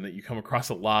juxtaposition that you come across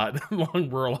a lot along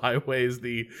rural highways.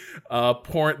 The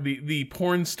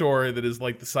porn store that is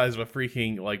like the size of a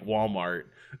freaking like Walmart,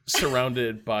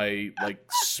 surrounded by like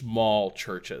small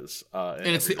churches. And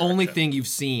it's the only thing you've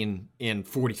seen in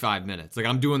 45 minutes. Like,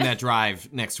 I'm doing that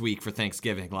drive next week for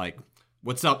Thanksgiving. Like,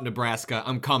 what's up, Nebraska?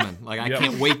 I'm coming. Like, I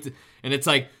can't wait to... And it's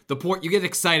like, you get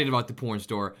excited about the porn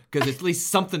store because it's at least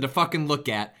something to fucking look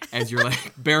at as you're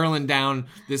like barreling down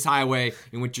this highway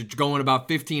in which you're going about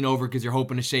 15 over because you're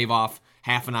hoping to shave off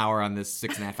half an hour on this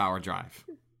 6.5 hour drive.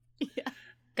 Yeah.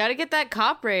 Gotta get that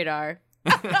cop radar.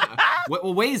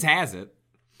 Well, Waze has it.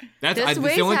 That's Does the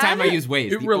Waze only have time I it? use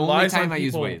Waze. It The relies only on time I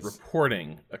use people Waze.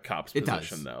 reporting a cop's It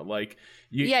position, does. though. Like,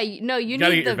 You gotta need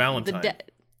get your Valentine.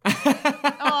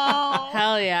 Oh.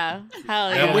 Hell yeah.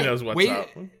 Natalie knows what's up.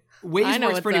 Waze know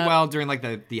works what's pretty up. well during like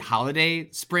the holiday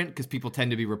sprint because people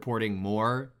tend to be reporting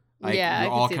more. Like, Yeah, I we're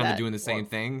can all see kind of that. doing the same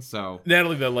thing. So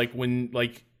Natalie, though, like when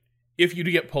if you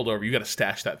do get pulled over, you got to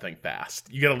stash that thing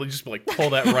fast. You got to just like pull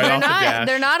that right off the dash.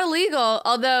 They're not illegal,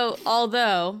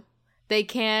 although they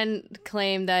can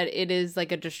claim that it is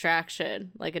like a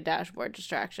distraction, like a dashboard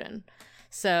distraction.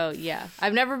 So yeah,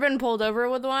 I've never been pulled over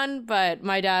with one, but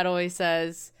my dad always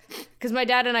says, because my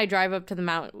dad and I drive up to the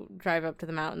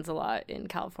mountains a lot in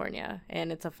California, and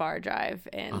it's a far drive,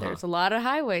 and there's a lot of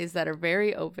highways that are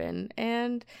very open,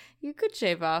 and you could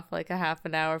shave off like a half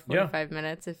an hour, 45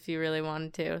 minutes if you really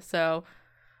wanted to. So,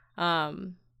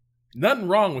 nothing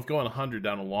wrong with going 100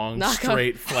 down a long,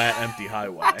 straight, flat, empty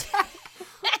highway.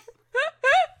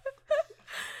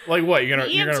 Like what? You're gonna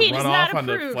EMT run does off not on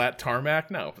the approve. flat tarmac?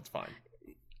 No, it's fine.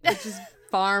 it's just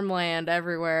farmland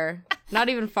everywhere. Not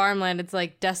even farmland, it's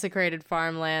like desecrated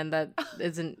farmland that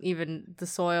isn't even, the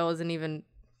soil isn't even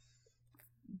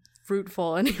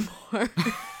fruitful anymore.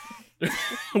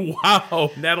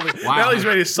 Wow, Natalie's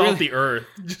ready to salt the earth.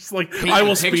 Just like, Paint I the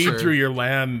will picture. speed through your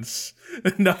lands.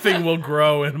 Nothing will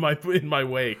grow in my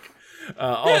wake.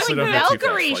 Also, don't get too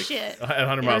Valkyrie fast. shit. At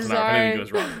 100 miles an hour, if Sorry. anything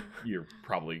goes wrong, you're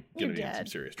probably going to be in some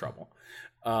serious trouble.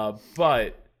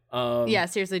 But Yeah,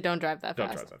 seriously, don't drive that don't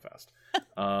fast. drive that fast.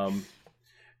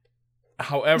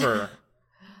 However,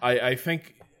 I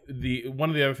think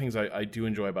one of the other things I do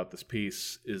enjoy about this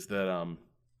piece is that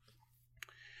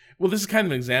well, this is kind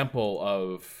of an example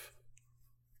of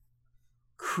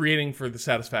creating for the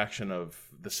satisfaction of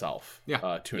the self,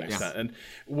 to an extent. And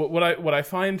what I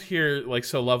find here like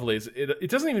so lovely is it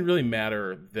doesn't even really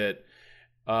matter that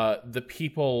the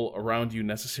people around you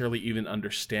necessarily even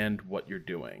understand what you're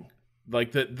doing.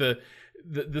 Like the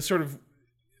sort of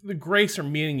the grace or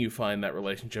meaning you find in that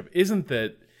relationship isn't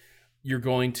that you're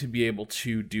going to be able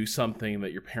to do something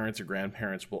that your parents or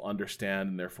grandparents will understand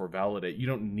and therefore validate. You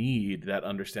don't need that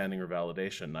understanding or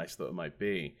validation, nice though it might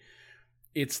be.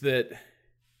 It's that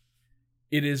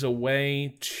it is a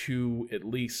way to at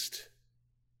least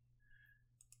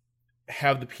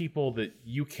have the people that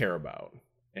you care about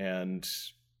and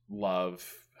love,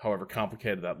 however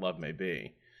complicated that love may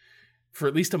be, for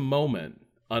at least a moment,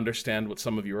 understand what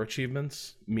some of your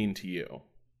achievements mean to you.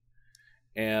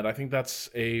 And I think that's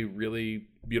a really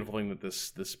beautiful thing that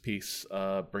this piece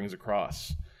brings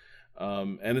across.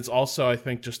 And it's also, I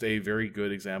think, just a very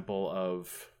good example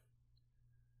of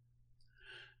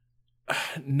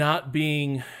not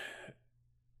being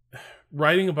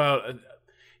writing about.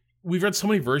 We've read so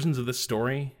many versions of this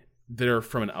story that are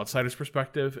from an outsider's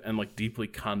perspective and like deeply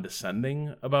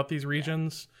condescending about these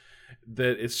regions,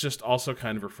 that it's just also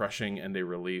kind of refreshing and a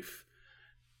relief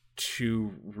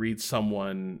to read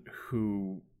someone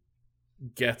who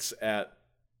gets at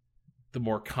the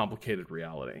more complicated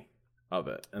reality of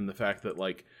it, and the fact that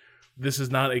like this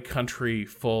is not a country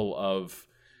full of,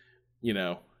 you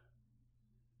know,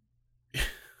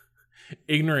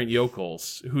 ignorant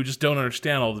yokels who just don't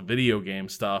understand all the video game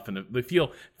stuff and they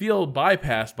feel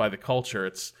bypassed by the culture.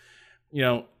 It's, you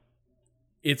know,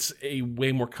 it's a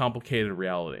way more complicated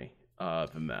reality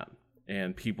than that,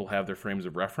 and people have their frames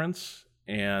of reference,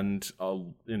 and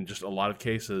in just a lot of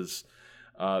cases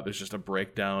there's just a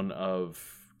breakdown of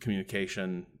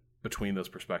communication between those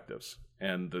perspectives,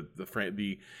 and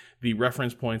the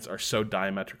reference points are so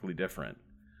diametrically different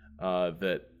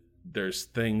that there's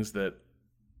things that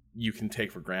you can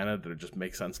take for granted that just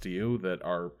make sense to you that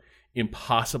are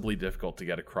impossibly difficult to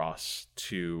get across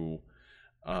to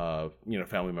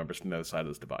family members from the other side of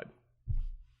this divide.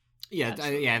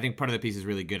 I think part of the piece is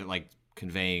really good at like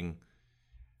conveying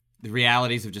the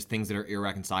realities of just things that are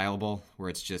irreconcilable, where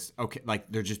it's just okay, like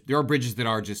there are bridges that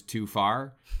are just too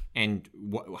far, and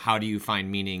how do you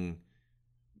find meaning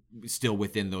still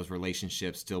within those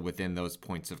relationships, still within those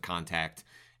points of contact?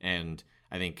 And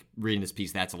I think reading this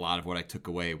piece, that's a lot of what I took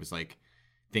away, was like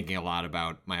thinking a lot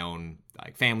about my own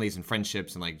like families and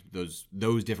friendships and like those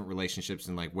different relationships,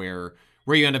 and like where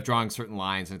you end up drawing certain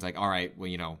lines, and it's like, all right, well,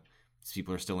 these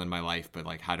people are still in my life, but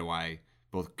like how do I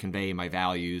both convey my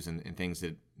values and things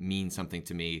that mean something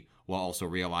to me, while also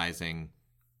realizing,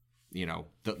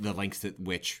 the lengths at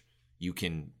which you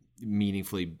can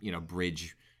meaningfully,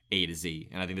 bridge A to Z.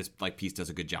 And I think this like piece does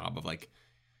a good job of like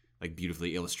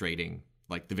beautifully illustrating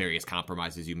like the various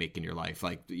compromises you make in your life.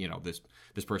 Like,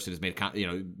 this person has made,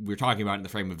 we're talking about it in the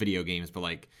frame of video games, but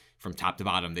like from top to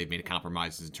bottom, they've made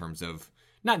compromises in terms of,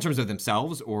 not in terms of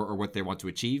themselves or what they want to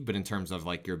achieve, but in terms of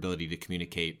like your ability to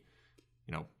communicate,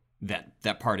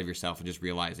 that part of yourself, and just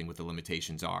realizing what the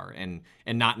limitations are, and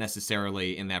not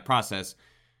necessarily in that process,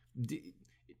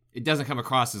 it doesn't come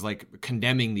across as like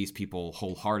condemning these people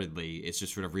wholeheartedly. It's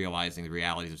just sort of realizing the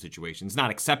realities of situations, not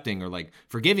accepting or like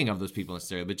forgiving of those people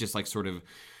necessarily, but just like sort of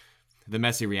the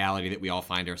messy reality that we all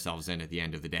find ourselves in at the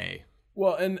end of the day.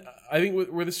 Well, and I think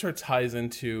where this sort of ties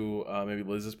into maybe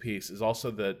Liz's piece is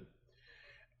also that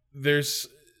there's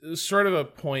sort of a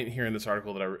point here in this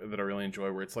article that I really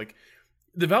enjoy, where it's like,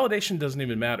 the validation doesn't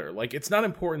even matter. Like, it's not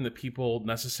important that people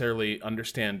necessarily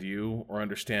understand you or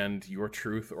understand your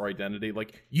truth or identity.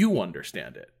 Like, you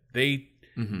understand it. They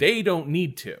don't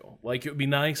need to. Like, it would be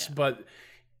nice, but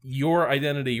your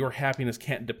identity, your happiness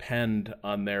can't depend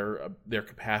on their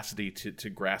capacity to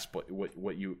grasp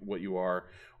what you are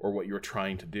or what you're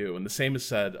trying to do. And the same is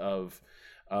said of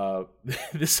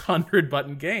this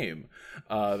 100-button game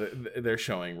they're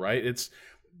showing, right? It's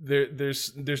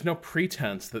there's no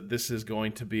pretense that this is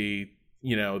going to be,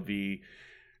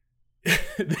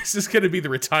 this is going to be the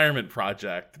retirement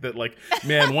project that, like,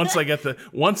 man, once I get the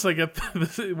what's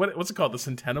it called, the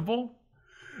Centennial?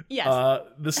 Yes.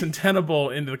 The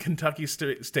Centennial into the Kentucky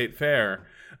State Fair.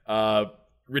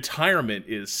 Retirement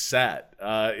is set.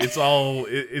 It's all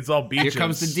beaches. Here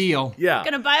comes the deal. Yeah.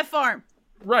 Gonna buy a farm.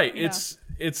 Right. Yeah.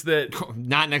 It's that.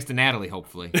 Not next to Natalie,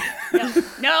 hopefully.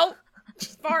 No,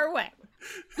 far away.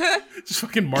 Just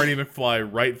fucking Marty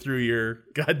McFly right through your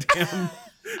goddamn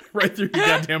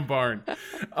barn.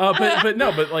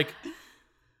 But like,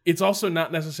 it's also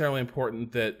not necessarily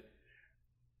important that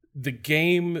the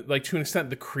game, like, to an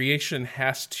extent, the creation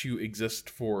has to exist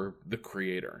for the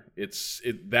creator.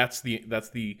 That's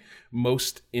the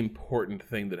most important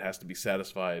thing that has to be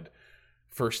satisfied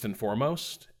first and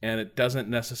foremost, and it doesn't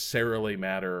necessarily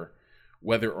matter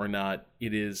whether or not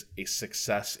it is a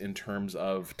success in terms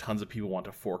of tons of people want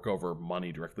to fork over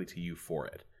money directly to you for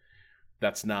it.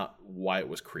 That's not why it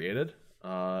was created,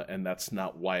 and that's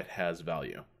not why it has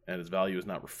value. And its value is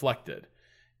not reflected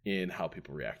in how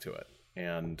people react to it.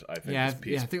 And I think this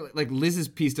piece... I think like Liz's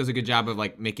piece does a good job of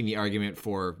like making the argument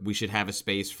for we should have a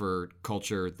space for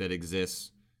culture that exists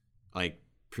like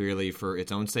purely for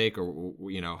its own sake, or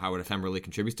how it ephemerally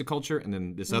contributes to culture. And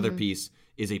then this other piece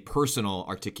is a personal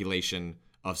articulation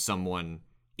of someone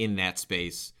in that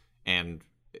space and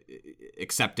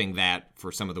accepting that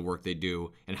for some of the work they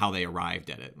do and how they arrived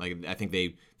at it. Like, I think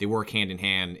they work hand in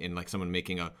hand in like someone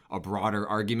making a broader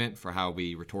argument for how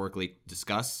we rhetorically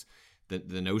discuss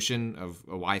the notion of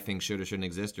why things should or shouldn't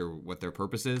exist or what their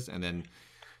purpose is. And then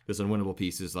this unwinnable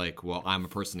piece is like, well, I'm a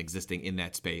person existing in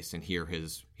that space, and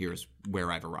here's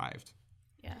where I've arrived.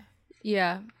 Yeah.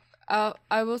 Yeah.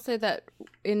 I will say that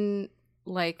in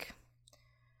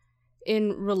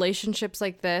relationships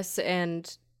like this,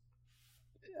 and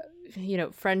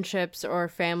friendships or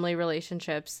family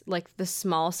relationships, like, the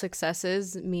small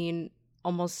successes mean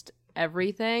almost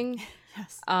everything.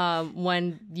 Yes.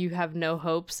 When you have no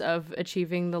hopes of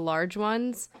achieving the large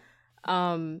ones.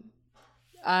 I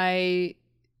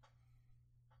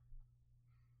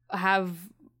have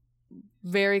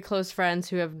very close friends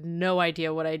who have no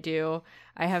idea what I do.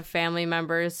 I have family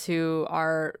members who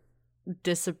are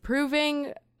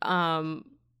disapproving and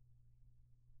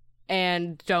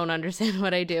don't understand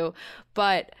what I do.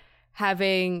 But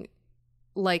having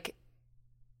an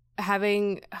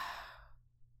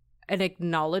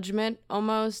acknowledgement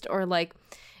almost, or like,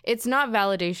 it's not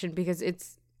validation, because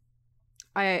it's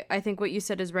I think what you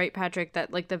said is right, Patrick,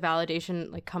 that like the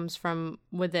validation like comes from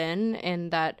within,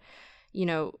 and that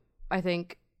I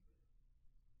think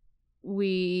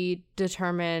we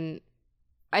determine,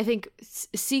 I think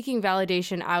seeking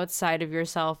validation outside of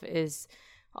yourself is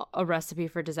a recipe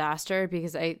for disaster,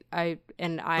 because but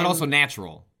also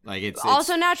natural. Like it's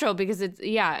also natural because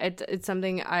it's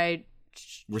something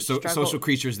we're social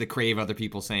creatures that crave other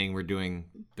people saying we're doing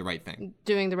the right thing.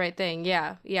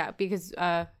 Yeah, because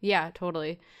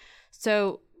totally.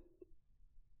 So,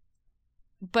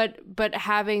 but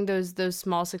having those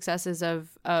small successes of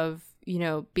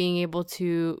being able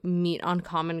to meet on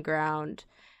common ground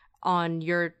on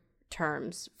your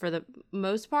terms for the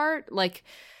most part, like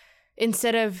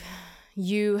instead of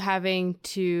you having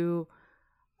to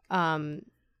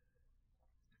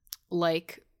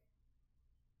like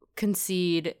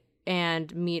concede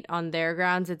and meet on their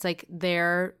grounds, it's like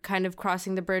they're kind of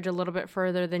crossing the bridge a little bit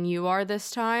further than you are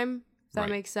this time, if that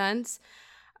makes sense.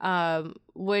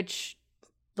 Which,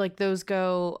 like, those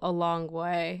go a long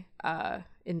way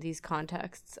in these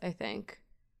contexts, I think.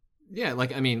 Yeah,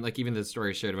 like, I mean, like, even the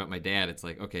story I shared about my dad, it's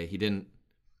like, okay, he doesn't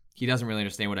really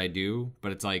understand what I do,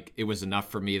 but it's like, it was enough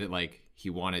for me that, like, he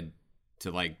wanted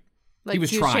to, like he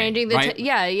was trying, changing the right?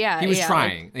 He was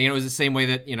trying. Like, it was the same way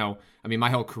that, I mean,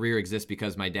 my whole career exists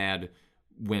because my dad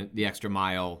went the extra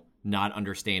mile, not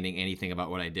understanding anything about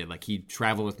what I did. Like, he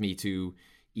traveled with me to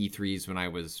E3s when I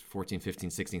was 14, 15,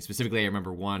 16. Specifically, I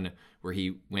remember one where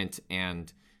he went,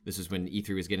 and this was when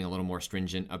E3 was getting a little more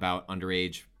stringent about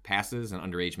underage passes, and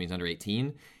underage means under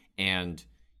 18. And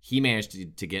he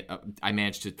managed to get, I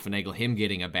managed to finagle him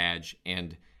getting a badge,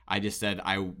 and I just said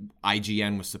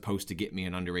IGN was supposed to get me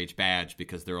an underage badge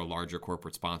because they're a larger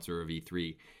corporate sponsor of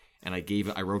E3. And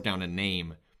I wrote down a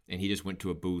name, and he just went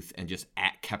to a booth and just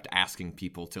kept asking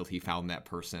people till he found that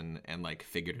person and, like,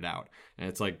 figured it out. And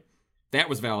it's like, that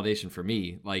was validation for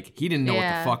me. Like, he didn't know what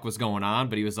the fuck was going on,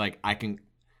 but he was like, I'm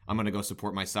going to go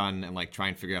support my son and, like, try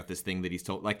and figure out this thing that he's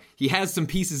told. Like, he has some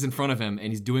pieces in front of him, and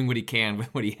he's doing what he can with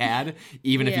what he had,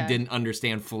 even if he didn't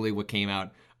understand fully what came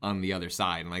out on the other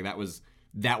side. And, like, that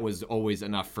was always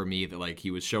enough for me that, like,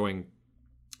 he was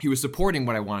supporting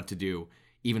what I wanted to do,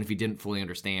 even if he didn't fully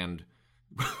understand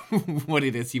what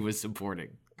it is he was supporting.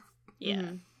 Yeah.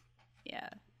 Mm-hmm. Yeah.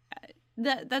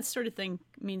 That sort of thing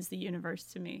means the universe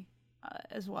to me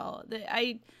as well.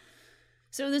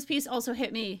 So this piece also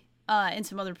hit me in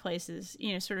some other places,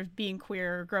 sort of being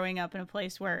queer, growing up in a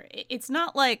place where it's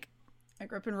not like I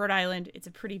grew up in Rhode Island. It's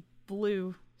a pretty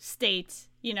blue state.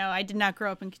 I did not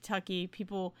grow up in Kentucky.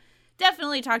 People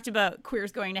definitely talked about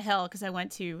queers going to hell because I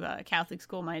went to Catholic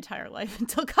school my entire life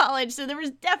until college. So there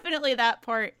was definitely that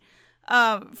part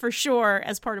for sure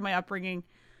as part of my upbringing.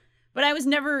 But I was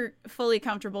never fully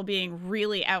comfortable being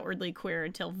really outwardly queer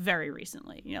until very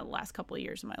recently, the last couple of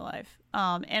years of my life.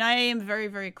 And I am very,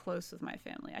 very close with my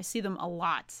family. I see them a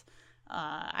lot.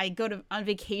 I go on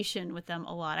vacation with them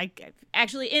a lot. I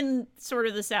actually in sort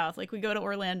of the South, like we go to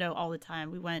Orlando all the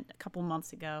time. We went a couple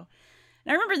months ago.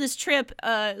 And I remember this trip,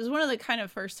 it was one of the kind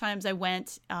of first times I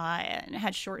went and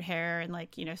had short hair and,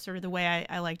 like, sort of the way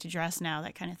I like to dress now,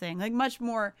 that kind of thing. Like, much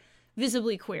more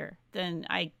visibly queer than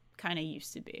I kind of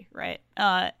used to be, right?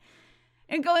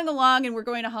 And going along, and we're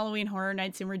going to Halloween Horror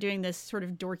Nights, and we're doing this sort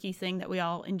of dorky thing that we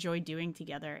all enjoy doing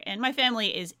together. And my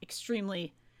family is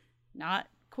extremely not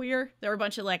queer. They're a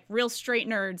bunch of, like, real straight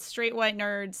nerds, straight white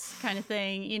nerds kind of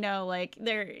thing, like,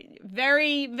 they're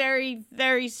very, very,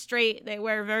 very straight. They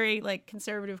wear very, like,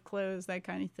 conservative clothes, that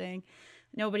kind of thing.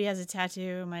 Nobody has a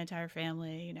tattoo in my entire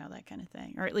family, that kind of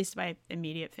thing, or at least my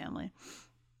immediate family.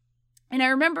 And I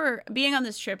remember being on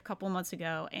this trip a couple months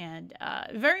ago and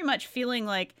very much feeling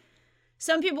like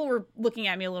some people were looking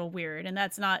at me a little weird, and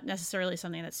that's not necessarily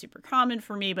something that's super common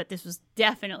for me, but this was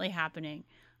definitely happening.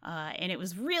 And it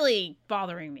was really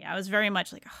bothering me. I was very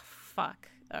much like, oh, fuck,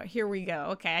 here we go.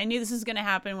 Okay, I knew this was going to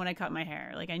happen when I cut my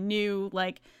hair. Like, I knew,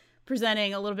 like,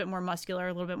 presenting a little bit more muscular,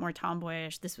 a little bit more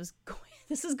tomboyish, this is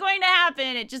going to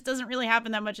happen. It just doesn't really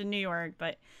happen that much in New York,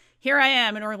 but here I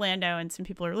am in Orlando, and some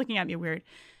people are looking at me weird.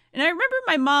 And I remember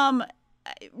my mom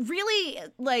really,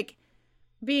 like,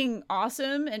 being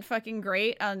awesome and fucking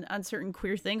great on certain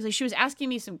queer things. Like, she was asking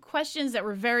me some questions that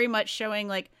were very much showing,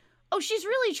 like, oh, she's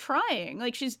really trying.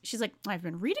 Like, she's like, I've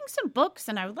been reading some books,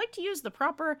 and I would like to use the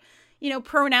proper,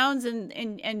 pronouns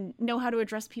and know how to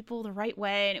address people the right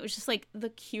way. And it was just, like, the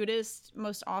cutest,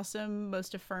 most awesome,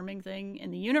 most affirming thing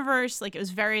in the universe. Like, it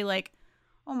was very, like,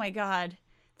 oh my God,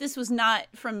 this was not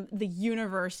from the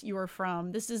universe you were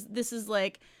from. This is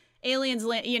like aliens,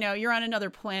 you're on another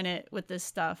planet with this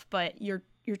stuff, but you're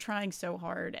trying so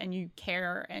hard, and you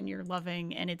care, and you're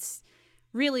loving, and it's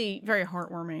really very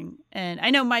heartwarming. And I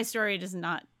know my story is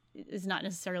not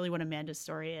necessarily what Amanda's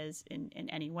story is in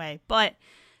any way, but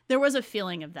there was a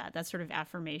feeling of that sort of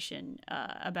affirmation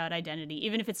about identity,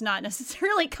 even if it's not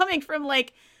necessarily coming from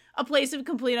like a place of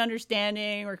complete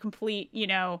understanding or complete,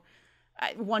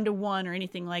 one-to-one or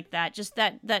anything like that. Just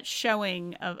that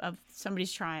showing of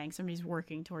somebody's trying, somebody's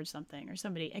working towards something, or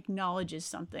somebody acknowledges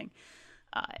something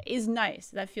is nice.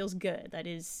 That feels good. That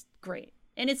is great.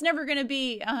 And it's never going to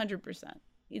be 100%.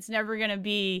 It's never going to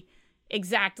be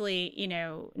exactly,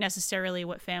 necessarily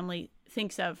what family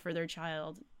thinks of for their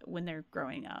child when they're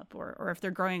growing up, or if they're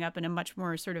growing up in a much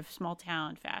more sort of small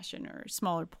town fashion or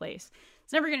smaller place.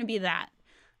 It's never going to be that.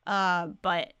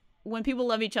 But when people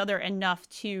love each other enough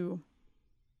to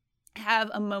have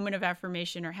a moment of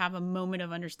affirmation, or have a moment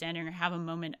of understanding, or have a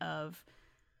moment of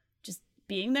just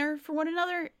being there for one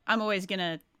another, I'm always going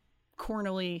to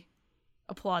cornily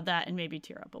applaud that and maybe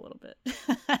tear up a little bit.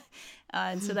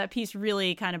 And so that piece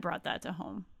really kind of brought that to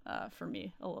home for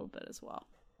me a little bit as well.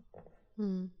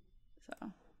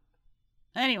 So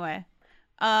anyway,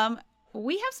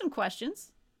 we have some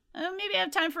questions. Maybe I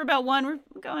have time for about one.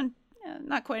 We're going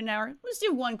not quite an hour. Let's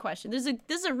do one question. This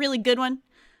is a really good one.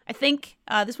 I think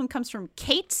this one comes from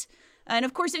Kate. And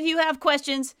of course, if you have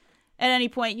questions at any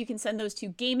point, you can send those to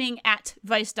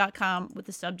gaming@vice.com with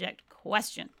the subject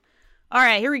question. All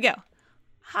right, here we go.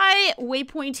 Hi,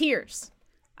 Waypointeers.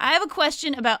 I have a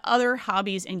question about other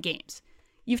hobbies and games.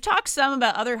 You've talked some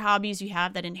about other hobbies you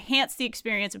have that enhance the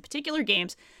experience of particular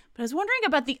games, but I was wondering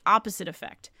about the opposite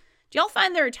effect. Do y'all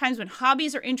find there are times when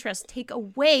hobbies or interests take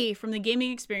away from the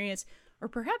gaming experience, or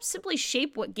perhaps simply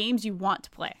shape what games you want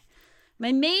to play?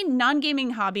 My main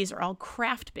non-gaming hobbies are all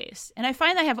craft-based, and I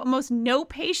find I have almost no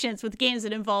patience with games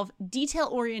that involve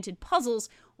detail-oriented puzzles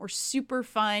or super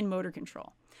fine motor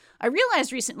control. I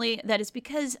realized recently that it's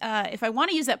because if I want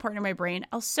to use that part of my brain,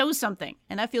 I'll sew something,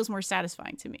 and that feels more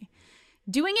satisfying to me.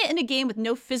 Doing it in a game with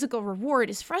no physical reward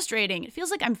is frustrating. It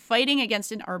feels like I'm fighting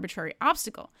against an arbitrary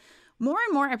obstacle. More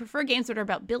and more, I prefer games that are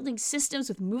about building systems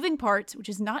with moving parts, which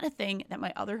is not a thing that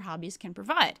my other hobbies can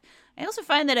provide. I also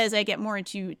find that as I get more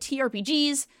into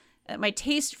TRPGs, my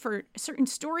taste for certain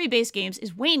story-based games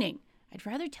is waning. I'd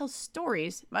rather tell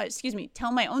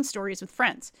my own stories with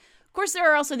friends. Of course,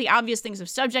 there are also the obvious things of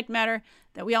subject matter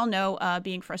that we all know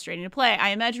being frustrating to play. I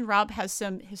imagine Rob has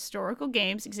some historical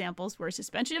games examples where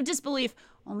suspension of disbelief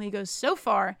only goes so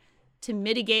far to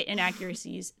mitigate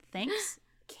inaccuracies. Thanks,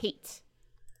 Kate.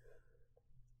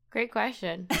 Great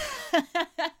question.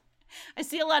 I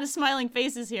see a lot of smiling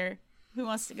faces here. Who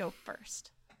wants to go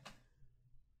first?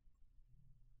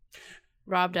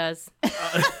 Rob does.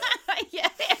 Yeah,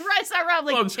 I saw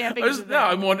Rob champing. I'm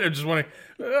just wondering,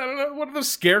 what are the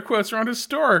scare quotes around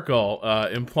historical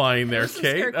implying there,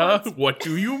 Kate? What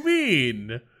do you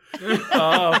mean?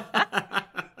 I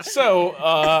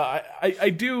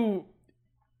do.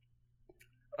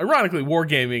 Ironically,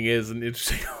 wargaming is an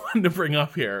interesting one to bring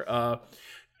up here,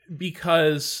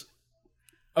 because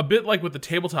a bit like with the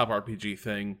tabletop RPG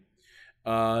thing,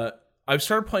 I've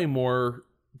started playing more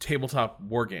tabletop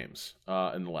war games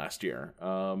in the last year.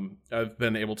 I've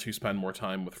been able to spend more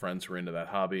time with friends who are into that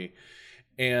hobby,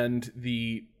 and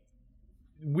the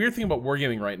weird thing about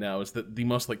wargaming right now is that the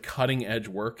most cutting edge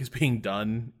work is being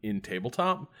done in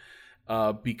tabletop,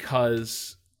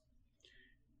 because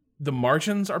the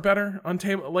margins are better on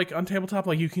tabletop.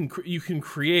 Like you can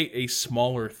create a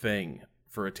smaller thing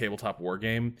for a tabletop war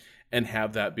game and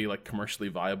have that be commercially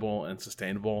viable and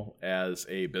sustainable as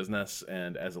a business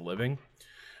and as a living.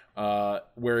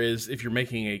 Whereas if you're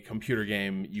making a computer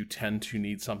game, you tend to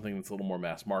need something that's a little more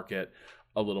mass market,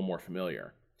 a little more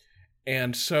familiar.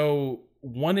 And so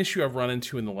one issue I've run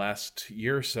into in the last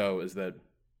year or so is that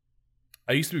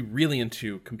I used to be really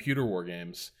into computer war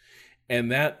games, and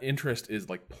that interest is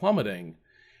plummeting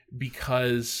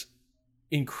because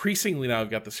increasingly now I've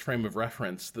got this frame of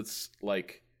reference that's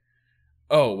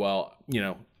oh, well,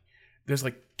 there's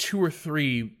 2 or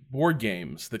 3 board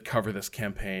games that cover this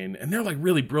campaign, and they're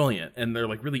really brilliant, and they're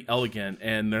really elegant,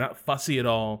 and they're not fussy at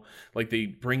all. They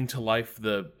bring to life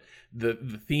the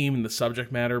theme and the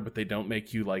subject matter, but they don't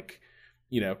make you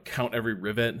count every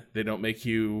rivet. They don't make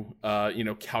you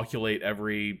calculate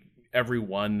every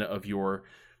one of your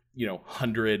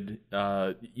 100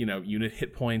 unit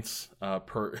hit points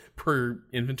per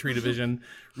infantry division,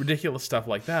 ridiculous stuff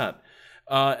like that.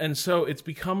 And so that's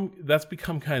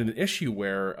become kind of an issue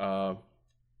where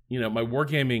my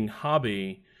wargaming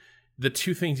hobby, the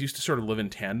two things used to sort of live in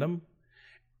tandem,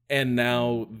 and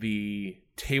now the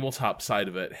tabletop side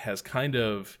of it has kind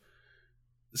of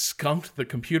skunked the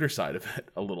computer side of it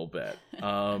a little bit.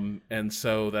 And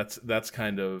so that's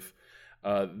kind of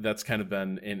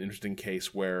been an interesting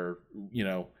case where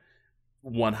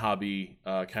one hobby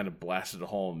kind of blasted a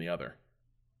hole in the other.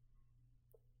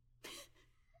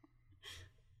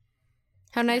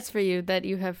 How nice for you that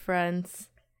you have friends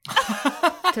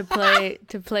to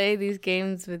play these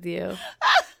games with you.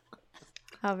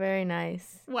 How very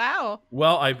nice. Wow.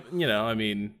 Well, I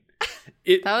mean,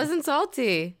 That wasn't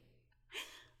salty.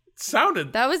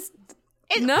 sounded. That was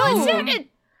It No. sounded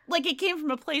like it came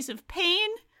from a place of pain.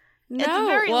 no. At the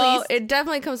very well, least. it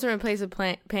definitely comes from a place of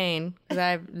pain because I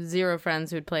have zero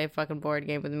friends who'd play a fucking board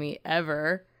game with me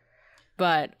ever.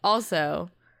 But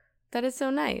also, that is so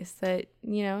nice that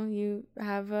you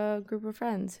have a group of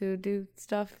friends who do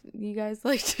stuff you guys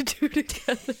like to do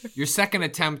together. Your second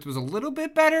attempt was a little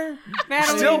bit better,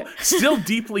 Natalie. Still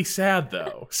deeply sad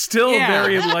though. Still Yeah.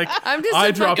 very like. I'm just I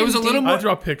a drop. fucking It was a little I more-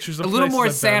 draw pictures of a little places more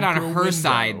I've sad been on through a her window.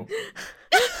 side.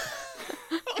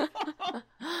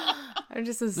 I'm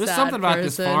just a There's sad something about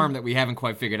this person. farm that we haven't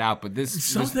quite figured out, but this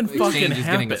Something exchange fucking is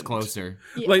getting us happened. closer.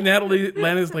 Like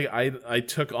Lana's like, I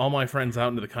took all my friends out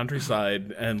into the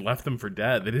countryside and left them for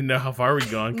dead. They didn't know how far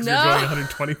we'd gone because we were No. going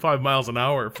 125 miles an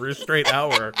hour for a straight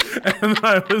hour. And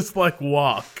I was like,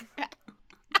 walk.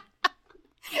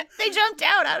 They jumped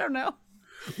out. I don't know.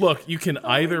 Look, you can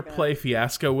either play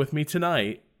Fiasco with me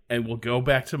tonight and we'll go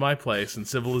back to my place and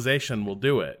Civilization will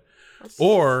do it.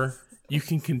 Or you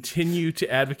can continue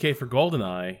to advocate for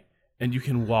GoldenEye and you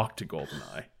can walk to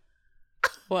GoldenEye.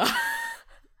 Well,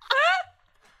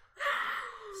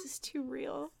 This is too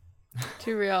real.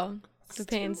 too real. The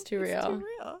pain's too It's real. too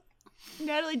real.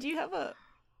 Natalie, do you have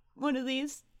one of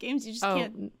these games you just Oh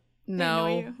can't?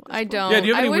 no, you. I don't. Yeah, do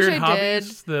you have any I wish weird I did.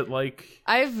 hobbies that like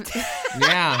I've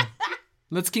Yeah.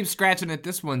 Let's keep scratching at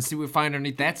this one, see what we find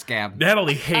underneath that scab.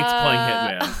 Natalie hates playing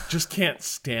Hitman. Just can't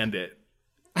stand it.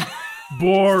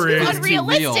 Boring. It's too real.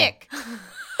 Unrealistic.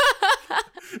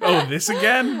 Oh, this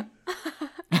again?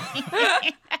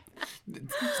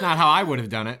 It's not how I would have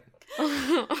done it.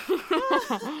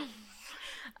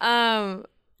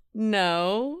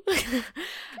 no.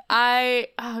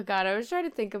 Oh god, I was trying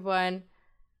to think of one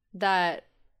that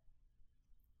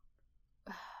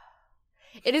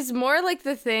it is more like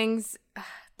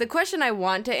the question I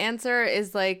want to answer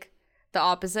is like the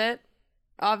opposite,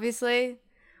 obviously.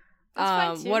 That's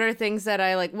fine, too. What are things that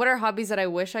I like? What are hobbies that I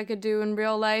wish I could do in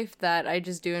real life that I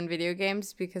just do in video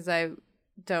games because I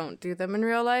don't do them in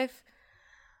real life?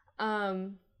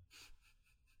 I'm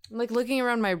like looking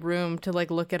around my room to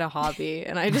like look at a hobby,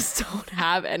 and I just don't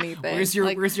have anything. Where's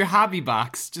your hobby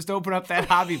box? Just open up that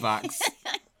hobby box.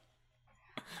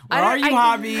 I Where are don't- you, I-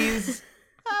 Hobbies.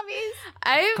 hobbies?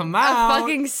 I'm Come a out.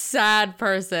 fucking sad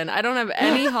person. I don't have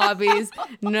any hobbies,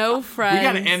 no friends. We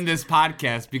gotta end this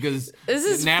podcast because This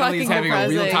is Natalie's fucking having a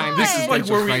real depressing. time. This is like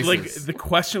where we existential like the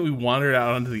question we wandered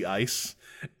out onto the ice,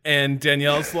 and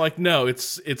Danielle's like, "No,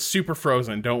 it's super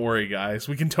frozen. Don't worry, guys.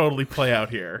 We can totally play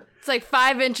out here." It's like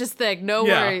 5 inches thick. No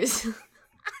Yeah. worries.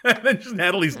 And then just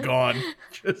Natalie's gone.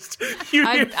 Just you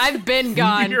hear, I've been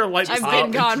gone. hear a light I've pop been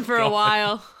and gone she's for a gone.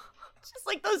 while. Just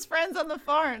like those friends on the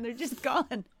farm. They're just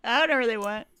gone. I don't know where they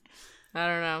went. I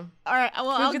don't know. All right. Well,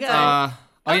 I'll could go. say?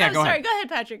 Oh yeah, no, go sorry. ahead. Go ahead,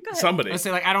 Patrick. Go ahead. somebody. I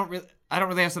say like I don't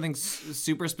really have something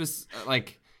super specific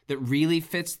like that really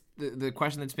fits the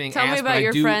question that's being Tell asked. me but about I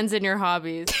your do- friends and your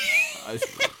hobbies.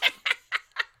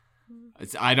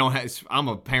 I don't have. I'm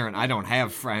a parent. I don't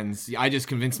have friends. I just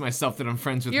convince myself that I'm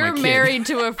friends with my You're kid. married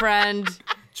to a friend.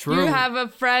 True. You have a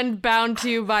friend bound to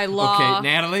you by law. Okay,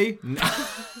 Natalie.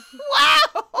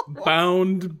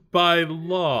 Bound by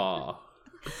law.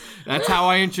 That's how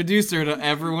I introduce her to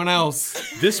everyone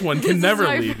else. This one can never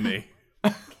my leave me.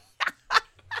 And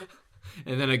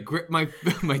then I grip my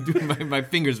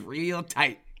fingers real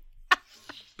tight.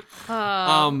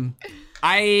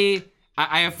 I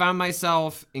have found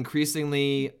myself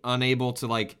increasingly unable to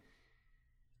like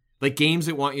games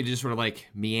that want you to just sort of like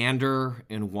meander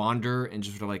and wander and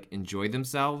just sort of like enjoy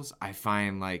themselves. I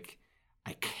find like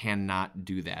I cannot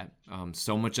do that.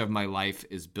 So much of my life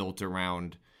is built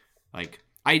around like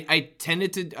I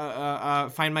tended to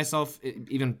find myself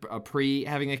even pre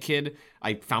having a kid.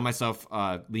 I found myself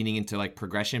leaning into like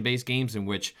progression based games in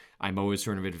which I'm always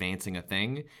sort of advancing a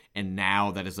thing, and now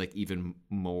that is like even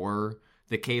more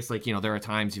the case. Like, you know, there are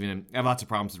times even I have lots of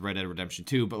problems with Red Dead Redemption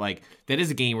 2, but like that is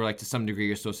a game where like to some degree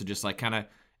you're supposed to just like kind of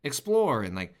explore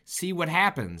and like see what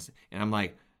happens, and I'm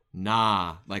like,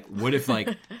 nah, like what if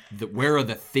like where are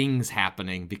the things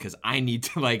happening, because I need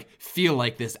to like feel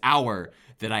like this hour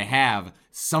that I have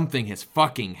something has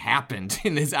fucking happened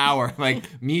in this hour. Like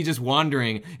me just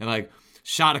wandering and like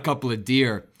shot a couple of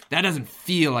deer, that doesn't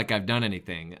feel like I've done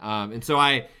anything. And so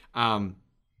I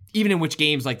even in which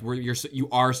games like where you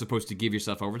are supposed to give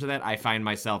yourself over to that, I find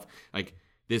myself like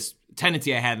this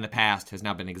tendency I had in the past has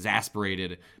now been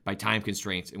exasperated by time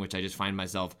constraints, in which I just find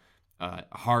myself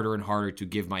harder and harder to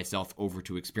give myself over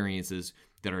to experiences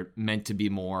that are meant to be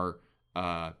more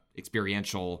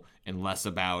experiential and less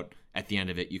about, at the end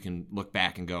of it, you can look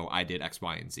back and go, I did X,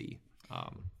 Y, and Z.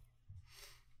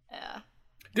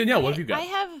 Danielle, what have you got?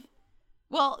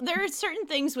 Well, there are certain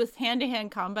things with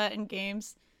hand-to-hand combat in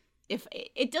games. If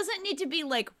it doesn't need to be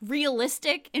like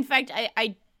realistic. In fact,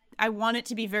 I want it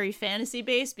to be very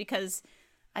fantasy-based because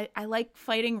I like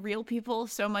fighting real people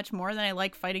so much more than I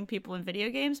like fighting people in video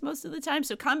games most of the time.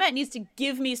 So combat needs to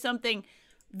give me something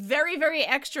very, very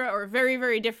extra or very,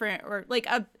 very different, or like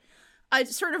a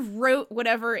sort of rote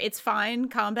whatever, it's fine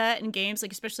combat in games,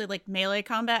 like especially like melee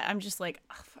combat. I'm just like,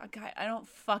 oh, fuck, I don't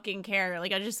fucking care.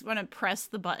 Like I just want to press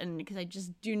the button because I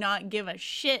just do not give a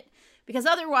shit. Because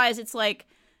otherwise it's like,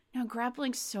 no,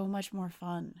 grappling's so much more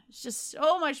fun. It's just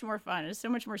so much more fun. It's so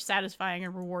much more satisfying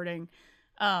and rewarding.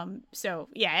 So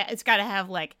yeah, it's got to have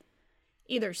like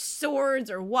either swords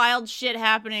or wild shit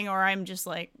happening, or I'm just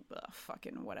like,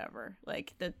 fucking whatever.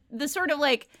 Like the sort of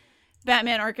like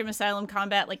Batman Arkham Asylum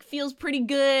combat like feels pretty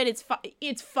good.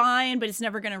 It's fine, but it's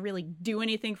never gonna really do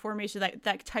anything for me. So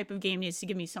that type of game needs to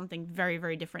give me something very,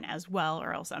 very different as well,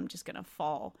 or else I'm just gonna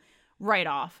fall right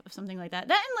off of something like that.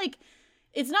 That and like,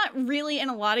 it's not really in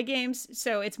a lot of games,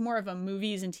 so it's more of a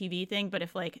movies and TV thing. But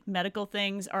if like medical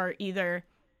things are either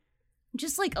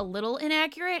just like a little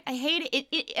inaccurate, I hate it.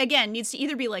 It again needs to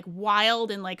either be like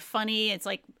wild and like funny. It's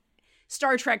like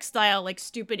Star Trek style, like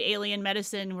stupid alien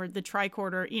medicine where the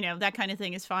tricorder, that kind of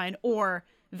thing is fine, or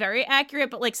very accurate,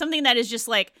 but like something that is just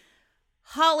like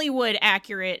Hollywood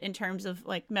accurate in terms of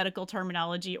like medical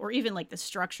terminology or even like the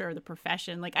structure of the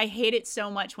profession. Like I hate it so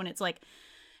much when it's like,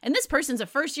 and this person's a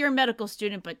first-year medical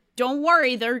student, but don't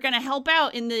worry, they're going to help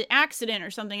out in the accident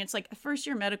or something. It's like a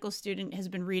first-year medical student has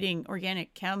been reading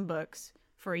organic chem books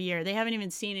for a year. They haven't even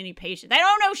seen any patients. They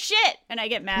don't know shit! And I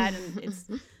get mad,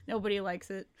 and nobody likes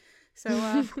it.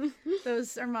 So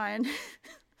those are mine.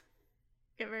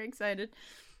 Get very excited.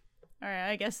 All right,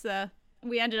 I guess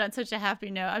we ended on such a happy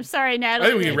note. I'm sorry, Natalie.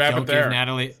 I think we can wrap it there. Give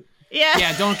Natalie.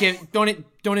 Yeah. Don't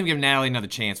even give Natalie another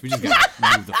chance. We just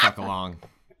gotta move the fuck along.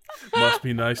 Must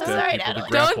be nice to have Sorry, people to Natalie.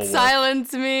 grapple Don't with.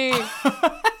 silence me.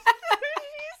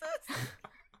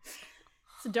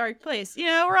 It's a dark place.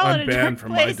 We're all in I'm a dark banned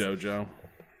from place. my dojo.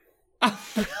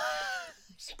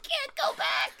 She can't go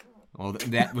back. Well,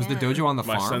 that was the dojo on the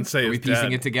My farm. sensei Are we is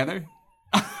piecing dead. it together?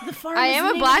 The farm I is am the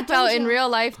a name black of the belt in dojo. real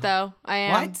life, though. I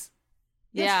am. What?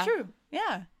 Yeah. That's true.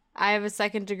 Yeah. I have a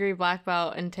 2nd degree black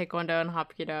belt in Taekwondo and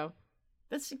Hapkido.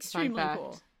 That's extremely fact.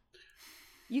 cool.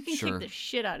 You can Sure. kick the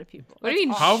shit out of people. What do you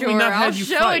mean, How have we sure? not had I'll you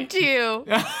show fight? it to you.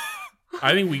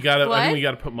 I think we gotta. What? I think we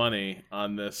gotta put money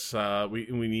on this. We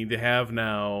need to have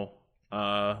now.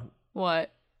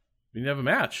 What? We need to have a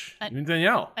match. You and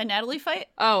Danielle. A Natalie fight?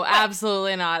 Oh,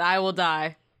 absolutely not. I will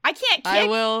die. I can't kick. I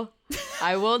will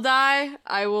die.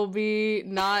 I will be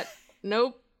not.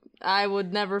 Nope. I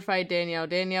would never fight Danielle.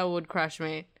 Danielle would crush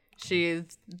me. She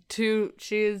is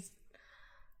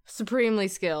supremely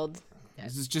skilled.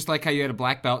 This is just like how you had a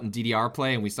black belt in DDR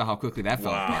play, and we saw how quickly that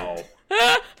fell apart.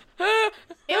 Wow. It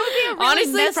would be a really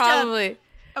Honestly, messed probably.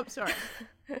 Up... Oh, sorry.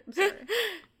 I'm sorry.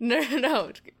 No.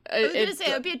 I was gonna say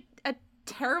it would be a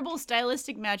terrible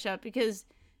stylistic matchup because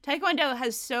Taekwondo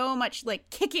has so much like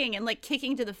kicking and like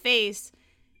kicking to the face,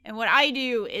 and what I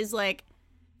do is like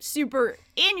super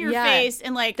in your Yeah, face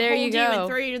and like there hold you you go. and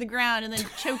throw you to the ground and then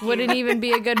choke Wouldn't you. even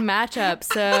be a good matchup.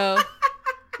 So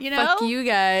fuck you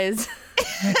guys.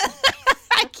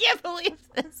 I can't believe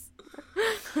this.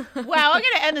 Wow, I'm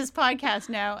gonna end this podcast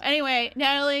now. Anyway,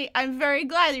 Natalie, I'm very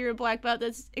glad that you're a black belt.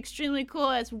 That's extremely cool.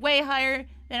 That's way higher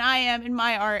than I am in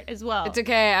my art as well. It's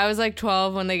okay. I was like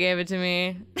 12 when they gave it to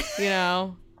me.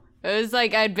 It was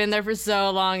like I'd been there for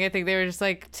so long. I think they were just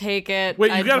like, take it.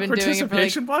 Wait, you I'd got a been doing it for,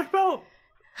 participation black belt?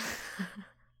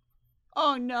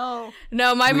 Oh no.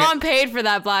 No, my mom paid for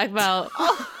that black belt.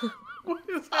 What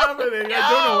is happening? I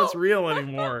don't know what's real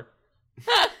anymore.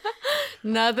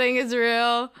 Nothing is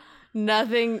real.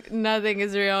 Nothing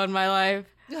is real in my life.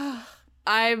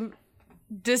 I'm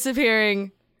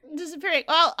disappearing.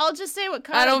 Well, I'll just say what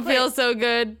Kyle I don't played. feel so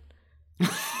good,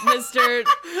 Mr.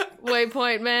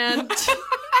 Waypoint Man. Mr.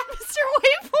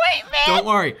 Waypoint Man. Don't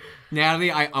worry,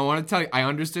 Natalie. I want to tell you, I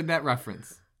understood that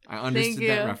reference. I understood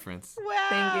that you. reference. Wow.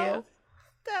 Thank you.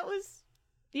 That was...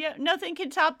 Yeah, nothing can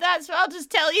top that, so I'll just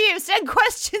tell you. Send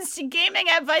questions to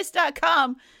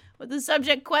gamingadvice.com with the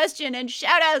subject question, and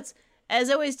shout-outs, as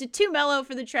always, to Too Mellow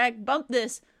for the track Bump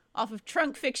This off of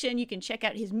Trunk Fiction. You can check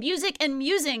out his music and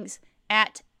musings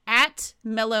at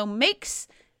Mellow Makes,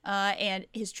 and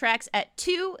his tracks at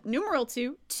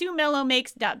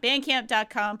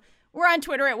 2mellowmakes.bandcamp.com. We're on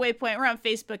Twitter at Waypoint. We're on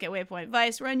Facebook at Waypoint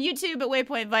Vice. We're on YouTube at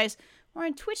Waypoint Vice. We're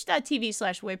on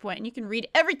twitch.tv/Waypoint, and you can read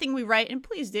everything we write, and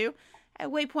please do, at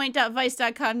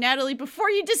waypoint.vice.com. Natalie, before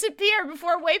you disappear,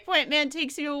 before Waypoint Man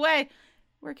takes you away,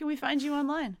 where can we find you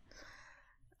online?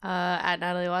 At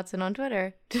Natalie Watson on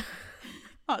Twitter.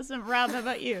 Awesome. Rob, how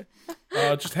about you?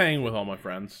 Just hanging with all my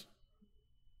friends.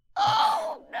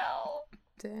 Oh, no.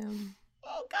 Damn.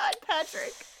 Oh, God,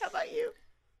 Patrick. How about you?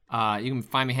 You can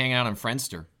find me hanging out on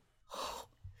Friendster.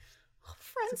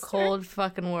 Friendster. Cold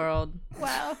fucking world.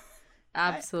 Wow.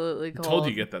 Absolutely cold. I told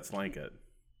you get that slanket.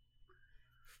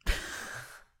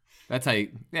 That's how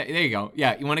you... Yeah, there you go.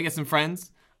 Yeah, you want to get some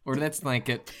friends? Order that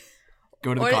slanket.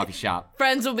 Go to the coffee shop.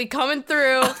 Friends will be coming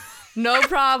through. No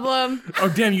problem. Oh,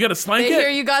 damn, you got a slanket? They hear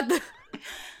you got the...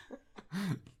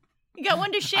 You got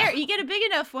one to share. You get a big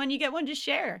enough one, you get one to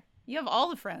share. You have all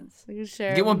the friends. You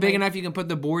share. Get one big enough, you can put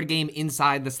the board game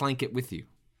inside the slanket with you.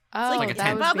 Oh, like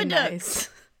that would be Babadook. nice.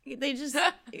 They just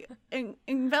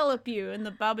envelop you in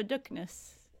the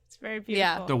Babadookness. It's very beautiful.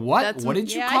 Yeah. The what? That's What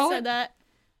did you call I it? said that.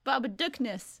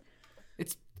 Babadookness.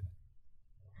 It's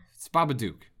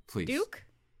Babadook, please. Duke?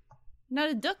 Not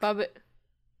a duck.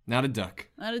 Not a duck.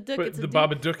 Not a duck. But It's a the duke.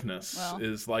 Babadookness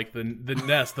is like the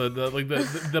nest, the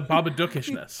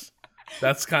Babadookishness.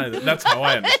 That's how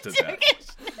I understood that.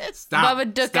 Stop.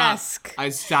 Babadook-esque. I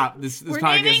stop. This We're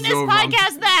podcast naming is this over.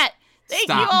 podcast that. Thank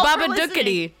Stop. you all for Babadookity.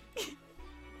 listening.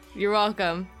 You're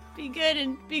welcome. Be good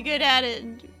and be good at it,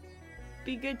 and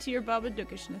be good to your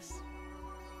Babadookishness.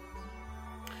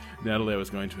 Natalie, I was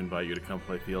going to invite you to come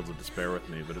play Fields of Despair with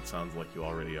me, but it sounds like you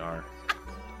already are.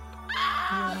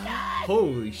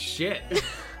 Holy shit.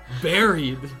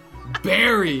 Buried.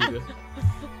 Buried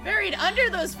under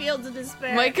those fields of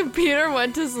despair. My computer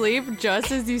went to sleep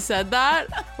just as you said that,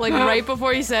 like right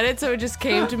before you said it, so it just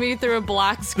came to me through a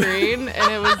black screen,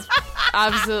 and it was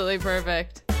absolutely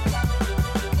perfect.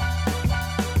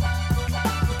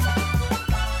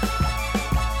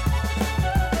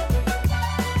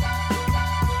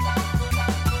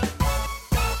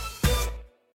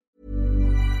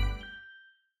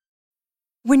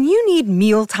 When you need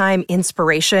mealtime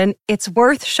inspiration, it's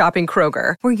worth shopping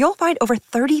Kroger, where you'll find over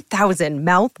 30,000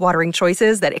 mouth-watering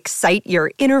choices that excite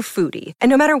your inner foodie. And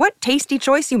no matter what tasty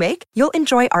choice you make, you'll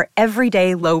enjoy our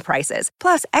everyday low prices,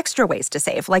 plus extra ways to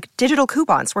save, like digital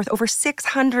coupons worth over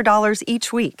 $600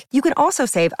 each week. You can also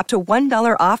save up to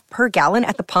 $1 off per gallon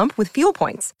at the pump with fuel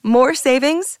points. More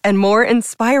savings and more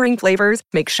inspiring flavors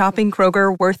make shopping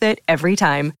Kroger worth it every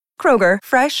time. Kroger,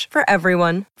 fresh for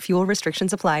everyone. Fuel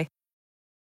restrictions apply.